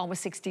of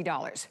almost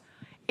 $60.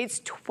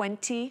 It's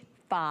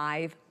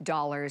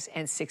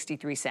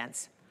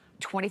 $25.63.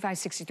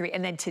 $25.63.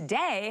 And then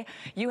today,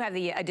 you have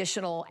the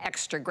additional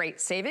extra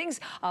great savings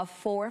of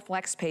 4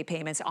 FlexPay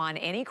payments on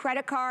any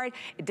credit card,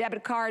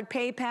 debit card,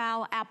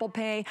 PayPal, Apple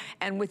Pay,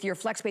 and with your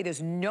FlexPay,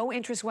 there's no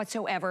interest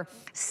whatsoever,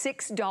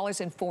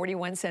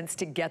 $6.41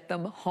 to get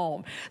them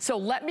home. So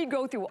let me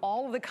go through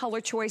all of the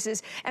color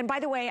choices. And by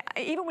the way,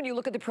 even when you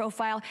look at the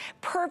profile,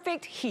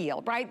 perfect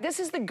heel, right? This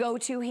is the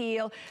go-to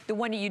heel, the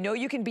one you know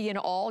you can be in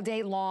all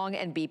day long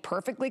and be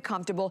perfectly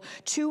comfortable.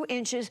 2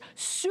 inches,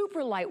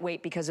 super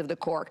lightweight because of the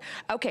cork.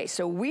 Okay,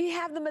 so we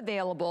have them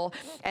available,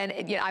 and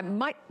you know,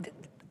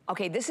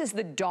 Okay, this is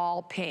the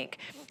doll pink.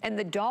 And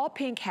the doll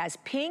pink has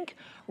pink,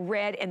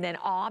 red, and then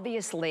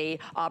obviously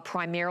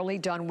primarily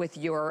done with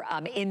your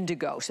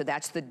indigo. So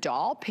that's the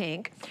doll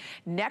pink.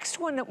 Next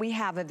one that we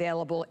have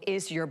available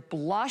is your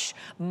blush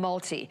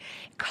multi.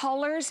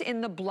 Colors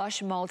in the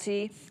blush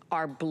multi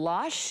are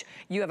blush.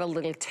 You have a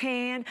little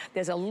tan.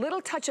 There's a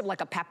little touch of like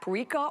a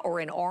paprika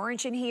or an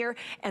orange in here,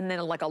 and then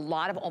like a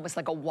lot of almost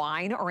like a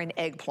wine or an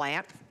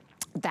eggplant.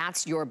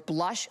 That's your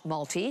blush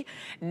multi.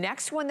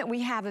 Next one that we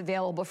have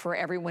available for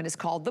everyone is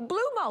called the blue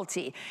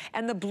multi.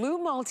 And the blue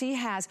multi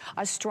has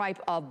a stripe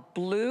of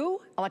blue,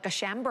 like a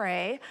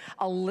chambray,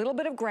 a little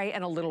bit of gray,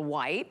 and a little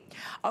white.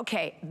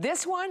 Okay,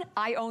 this one,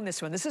 I own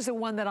this one. This is the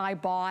one that I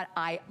bought.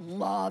 I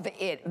love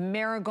it.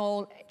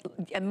 Marigold,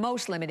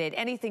 most limited.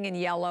 Anything in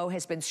yellow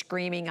has been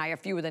screaming. I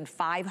have fewer than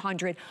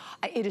 500.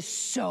 It is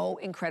so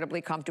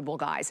incredibly comfortable,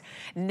 guys.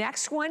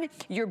 Next one,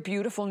 your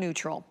beautiful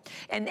neutral.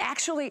 And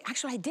actually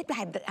I did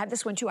have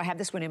this one too. I have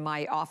this one in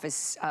my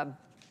office.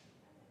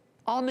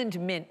 Almond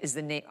mint is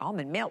the name.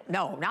 Almond milk?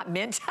 No, not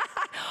mint.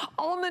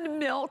 Almond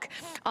milk.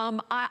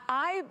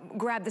 I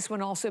grabbed this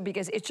one also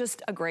because it's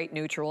just a great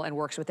neutral and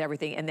works with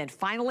everything. And then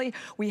finally,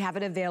 we have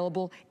it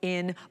available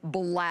in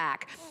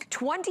black.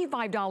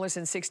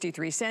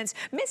 $25.63.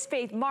 Miss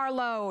Faith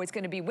Marlowe is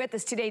going to be with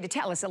us today to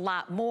tell us a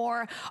lot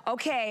more.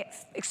 Okay,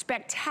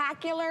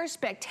 spectacular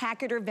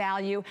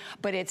value,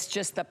 but it's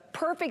just the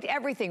perfect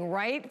everything,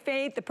 right,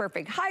 Faith? The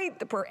perfect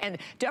height, and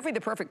definitely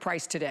the perfect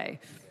price today.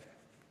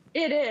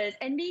 It is,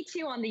 and me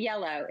too on the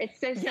yellow. It's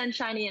so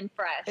sunshiny and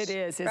fresh. It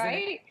is, isn't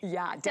it?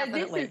 Yeah,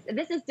 definitely. So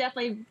this is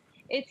definitely,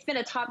 it's been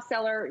a top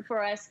seller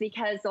for us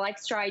because like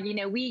Stride, you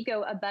know, we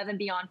go above and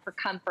beyond for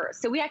comfort.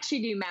 So we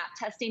actually do map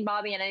testing,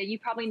 Bobbi, and you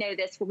probably know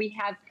this, where we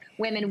have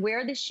women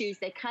wear the shoes,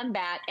 they come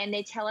back and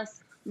they tell us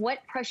what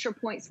pressure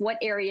points, what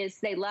areas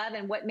they love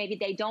and what maybe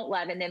they don't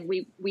love, and then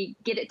we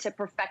get it to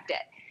perfect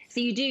it. So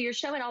you're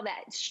showing all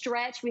that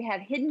stretch. We have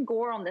hidden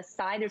gore on the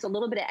side. There's a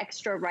little bit of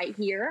extra right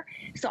here.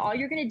 So all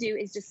you're gonna do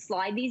is just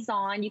slide these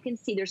on. You can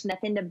see there's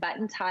nothing to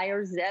button, tie,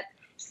 or zip.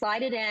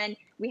 Slide it in.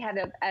 We have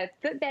a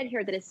footbed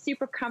here that is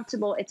super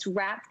comfortable. It's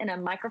wrapped in a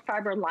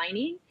microfiber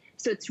lining.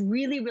 So it's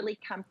really, really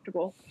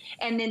comfortable.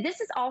 And then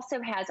this also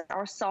has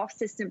our soft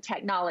system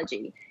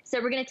technology.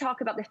 So we're gonna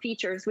talk about the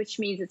features, which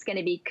means it's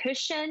gonna be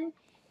cushion,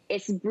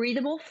 it's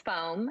breathable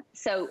foam.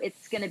 So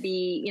it's gonna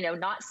be, you know,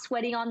 not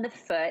sweaty on the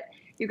foot.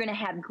 You're going to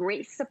have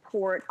great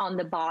support on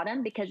the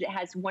bottom because it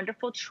has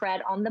wonderful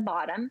tread on the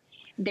bottom.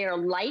 They're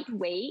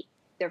lightweight,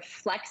 they're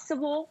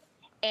flexible,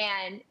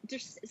 and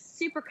just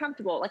super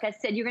comfortable. Like I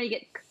said, you're going to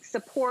get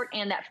support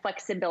and that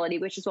flexibility,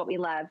 which is what we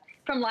love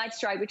from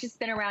Stride, which has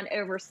been around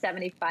over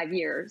 75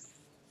 years.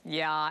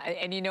 Yeah,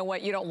 and you know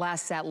what? You don't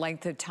last that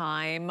length of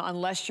time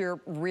unless you're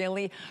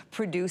really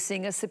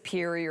producing a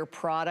superior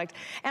product.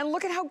 And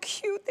look at how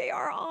cute they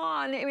are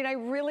on. I mean, I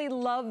really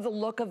love the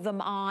look of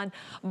them on,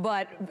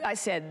 but I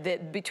said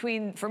that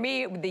between, for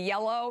me, the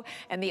yellow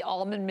and the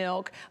almond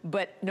milk,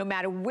 but no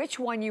matter which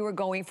one you were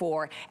going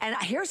for, and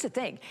here's the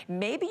thing,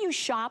 maybe you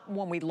shop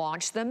when we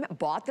launched them,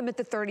 bought them at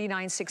the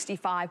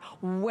 $39.65,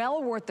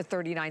 well worth the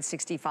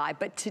 $39.65,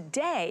 but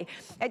today,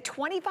 at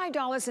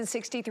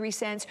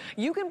 $25.63,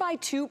 you can buy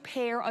 2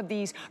 pair of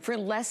these for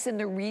less than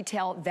the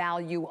retail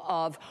value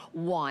of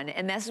 1.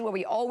 And this is what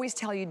we always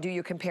tell you, do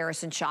your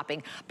comparison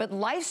shopping. But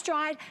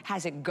LifeStride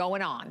has it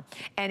going on.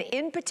 And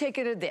in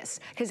particular this,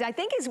 because I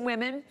think as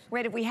women,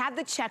 right, if we have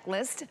the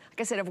checklist, like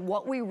I said, of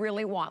what we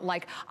really want,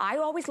 like I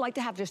always like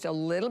to have just a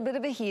little bit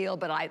of a heel,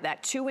 but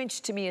that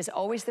 2-inch to me is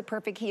always the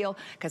perfect heel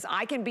because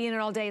I can be in it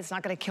all day. It's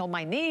not gonna kill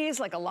my knees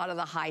like a lot of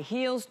the high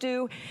heels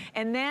do.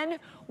 And then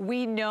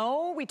we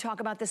know, we talk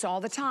about this all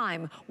the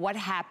time, what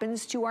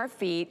happens to our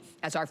feet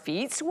as our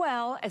feet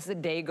swell as the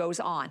day goes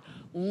on.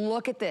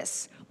 Look at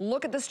this.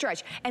 Look at the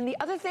stretch. And the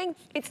other thing,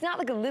 it's not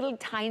like a little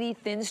tiny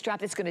thin strap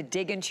that's gonna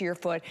dig into your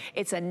foot.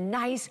 It's a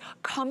nice,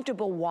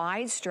 comfortable,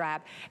 wide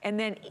strap. And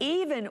then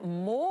even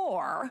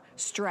more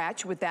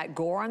stretch with that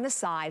gore on the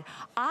side.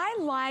 I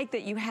like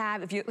that you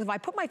have, if I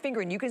put my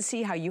finger in, you can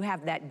see how you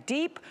have that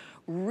deep,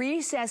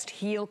 recessed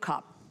heel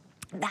cup.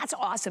 That's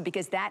awesome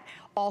because that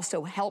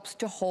also helps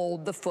to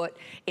hold the foot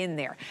in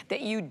there. That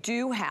you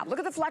do have, look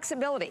at the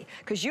flexibility,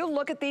 because you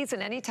look at these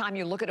and anytime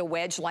you look at a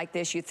wedge like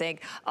this, you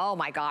think, oh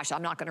my gosh,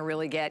 I'm not gonna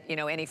really get, you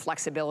know, any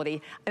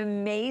flexibility.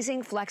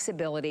 Amazing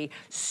flexibility,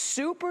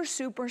 super,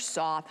 super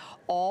soft.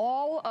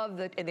 All of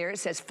the, and there it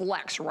says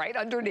flex right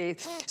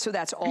underneath. So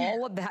that's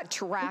all of that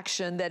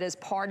traction that is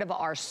part of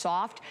our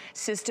soft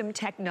system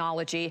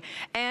technology.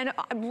 And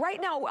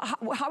right now,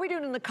 how are we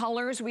doing in the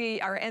colors?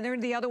 We are entering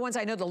the other ones.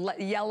 I know the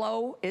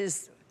yellow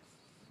is,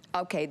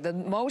 okay, the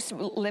most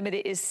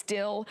limited is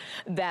still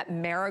that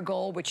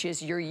marigold, which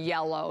is your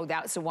yellow.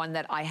 That's the one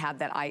that I have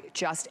that I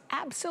just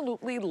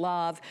absolutely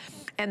love.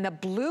 And the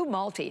blue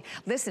multi.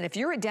 Listen, if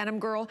you're a denim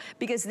girl,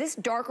 because this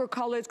darker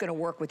color is gonna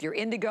work with your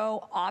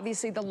indigo,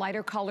 obviously the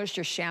lighter colors,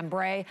 your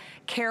chambray.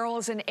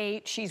 Carol's an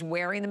 8, she's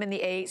wearing them in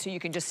the 8, so you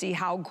can just see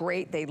how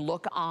great they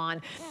look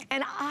on.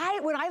 And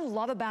what I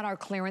love about our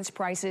clearance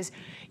prices,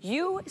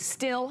 you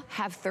still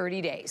have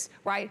 30 days,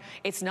 right?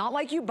 It's not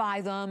like you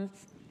buy them,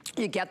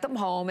 You get them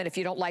home, and if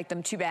you don't like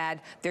them, too bad,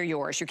 they're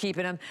yours. You're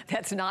keeping them.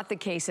 That's not the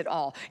case at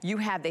all. You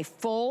have a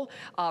full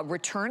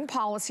return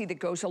policy that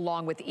goes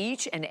along with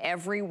each and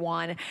every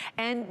one.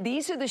 And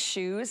these are the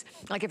shoes,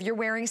 like if you're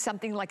wearing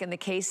something like in the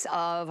case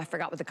of, I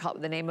forgot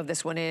what the name of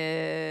this one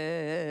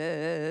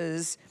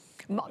is.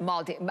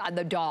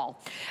 The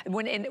doll.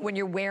 When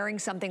you're wearing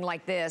something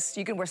like this,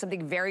 you can wear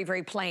something very,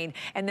 very plain,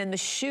 and then the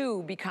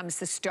shoe becomes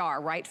the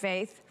star, right,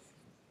 Faith?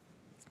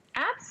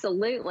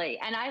 Absolutely.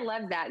 And I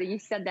love that you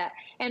said that.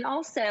 And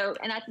also,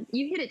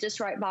 you hit it just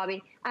right,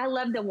 Bobbi, I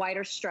love the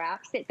wider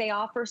straps that they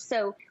offer.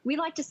 So we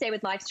like to say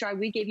with LifeStride,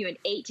 we give you an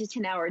 8 to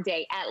 10 hour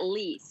day at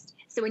least.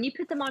 So when you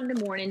put them on in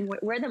the morning,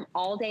 wear them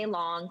all day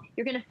long,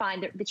 you're going to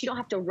find that you don't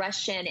have to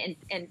rush in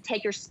and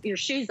take your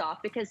shoes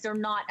off because they're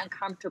not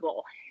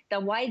uncomfortable. The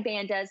wide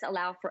band does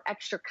allow for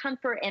extra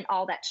comfort and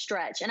all that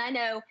stretch. And I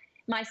know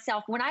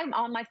myself, when I'm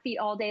on my feet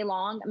all day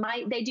long,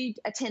 they do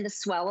tend to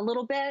swell a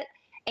little bit.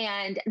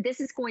 And this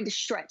is going to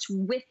stretch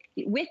with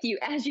you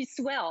as you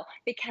swell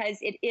because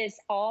it is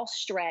all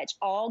stretch,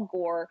 all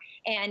gore.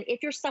 And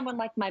if you're someone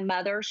like my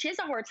mother, she has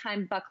a hard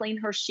time buckling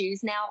her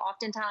shoes now,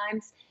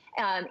 oftentimes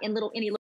in any little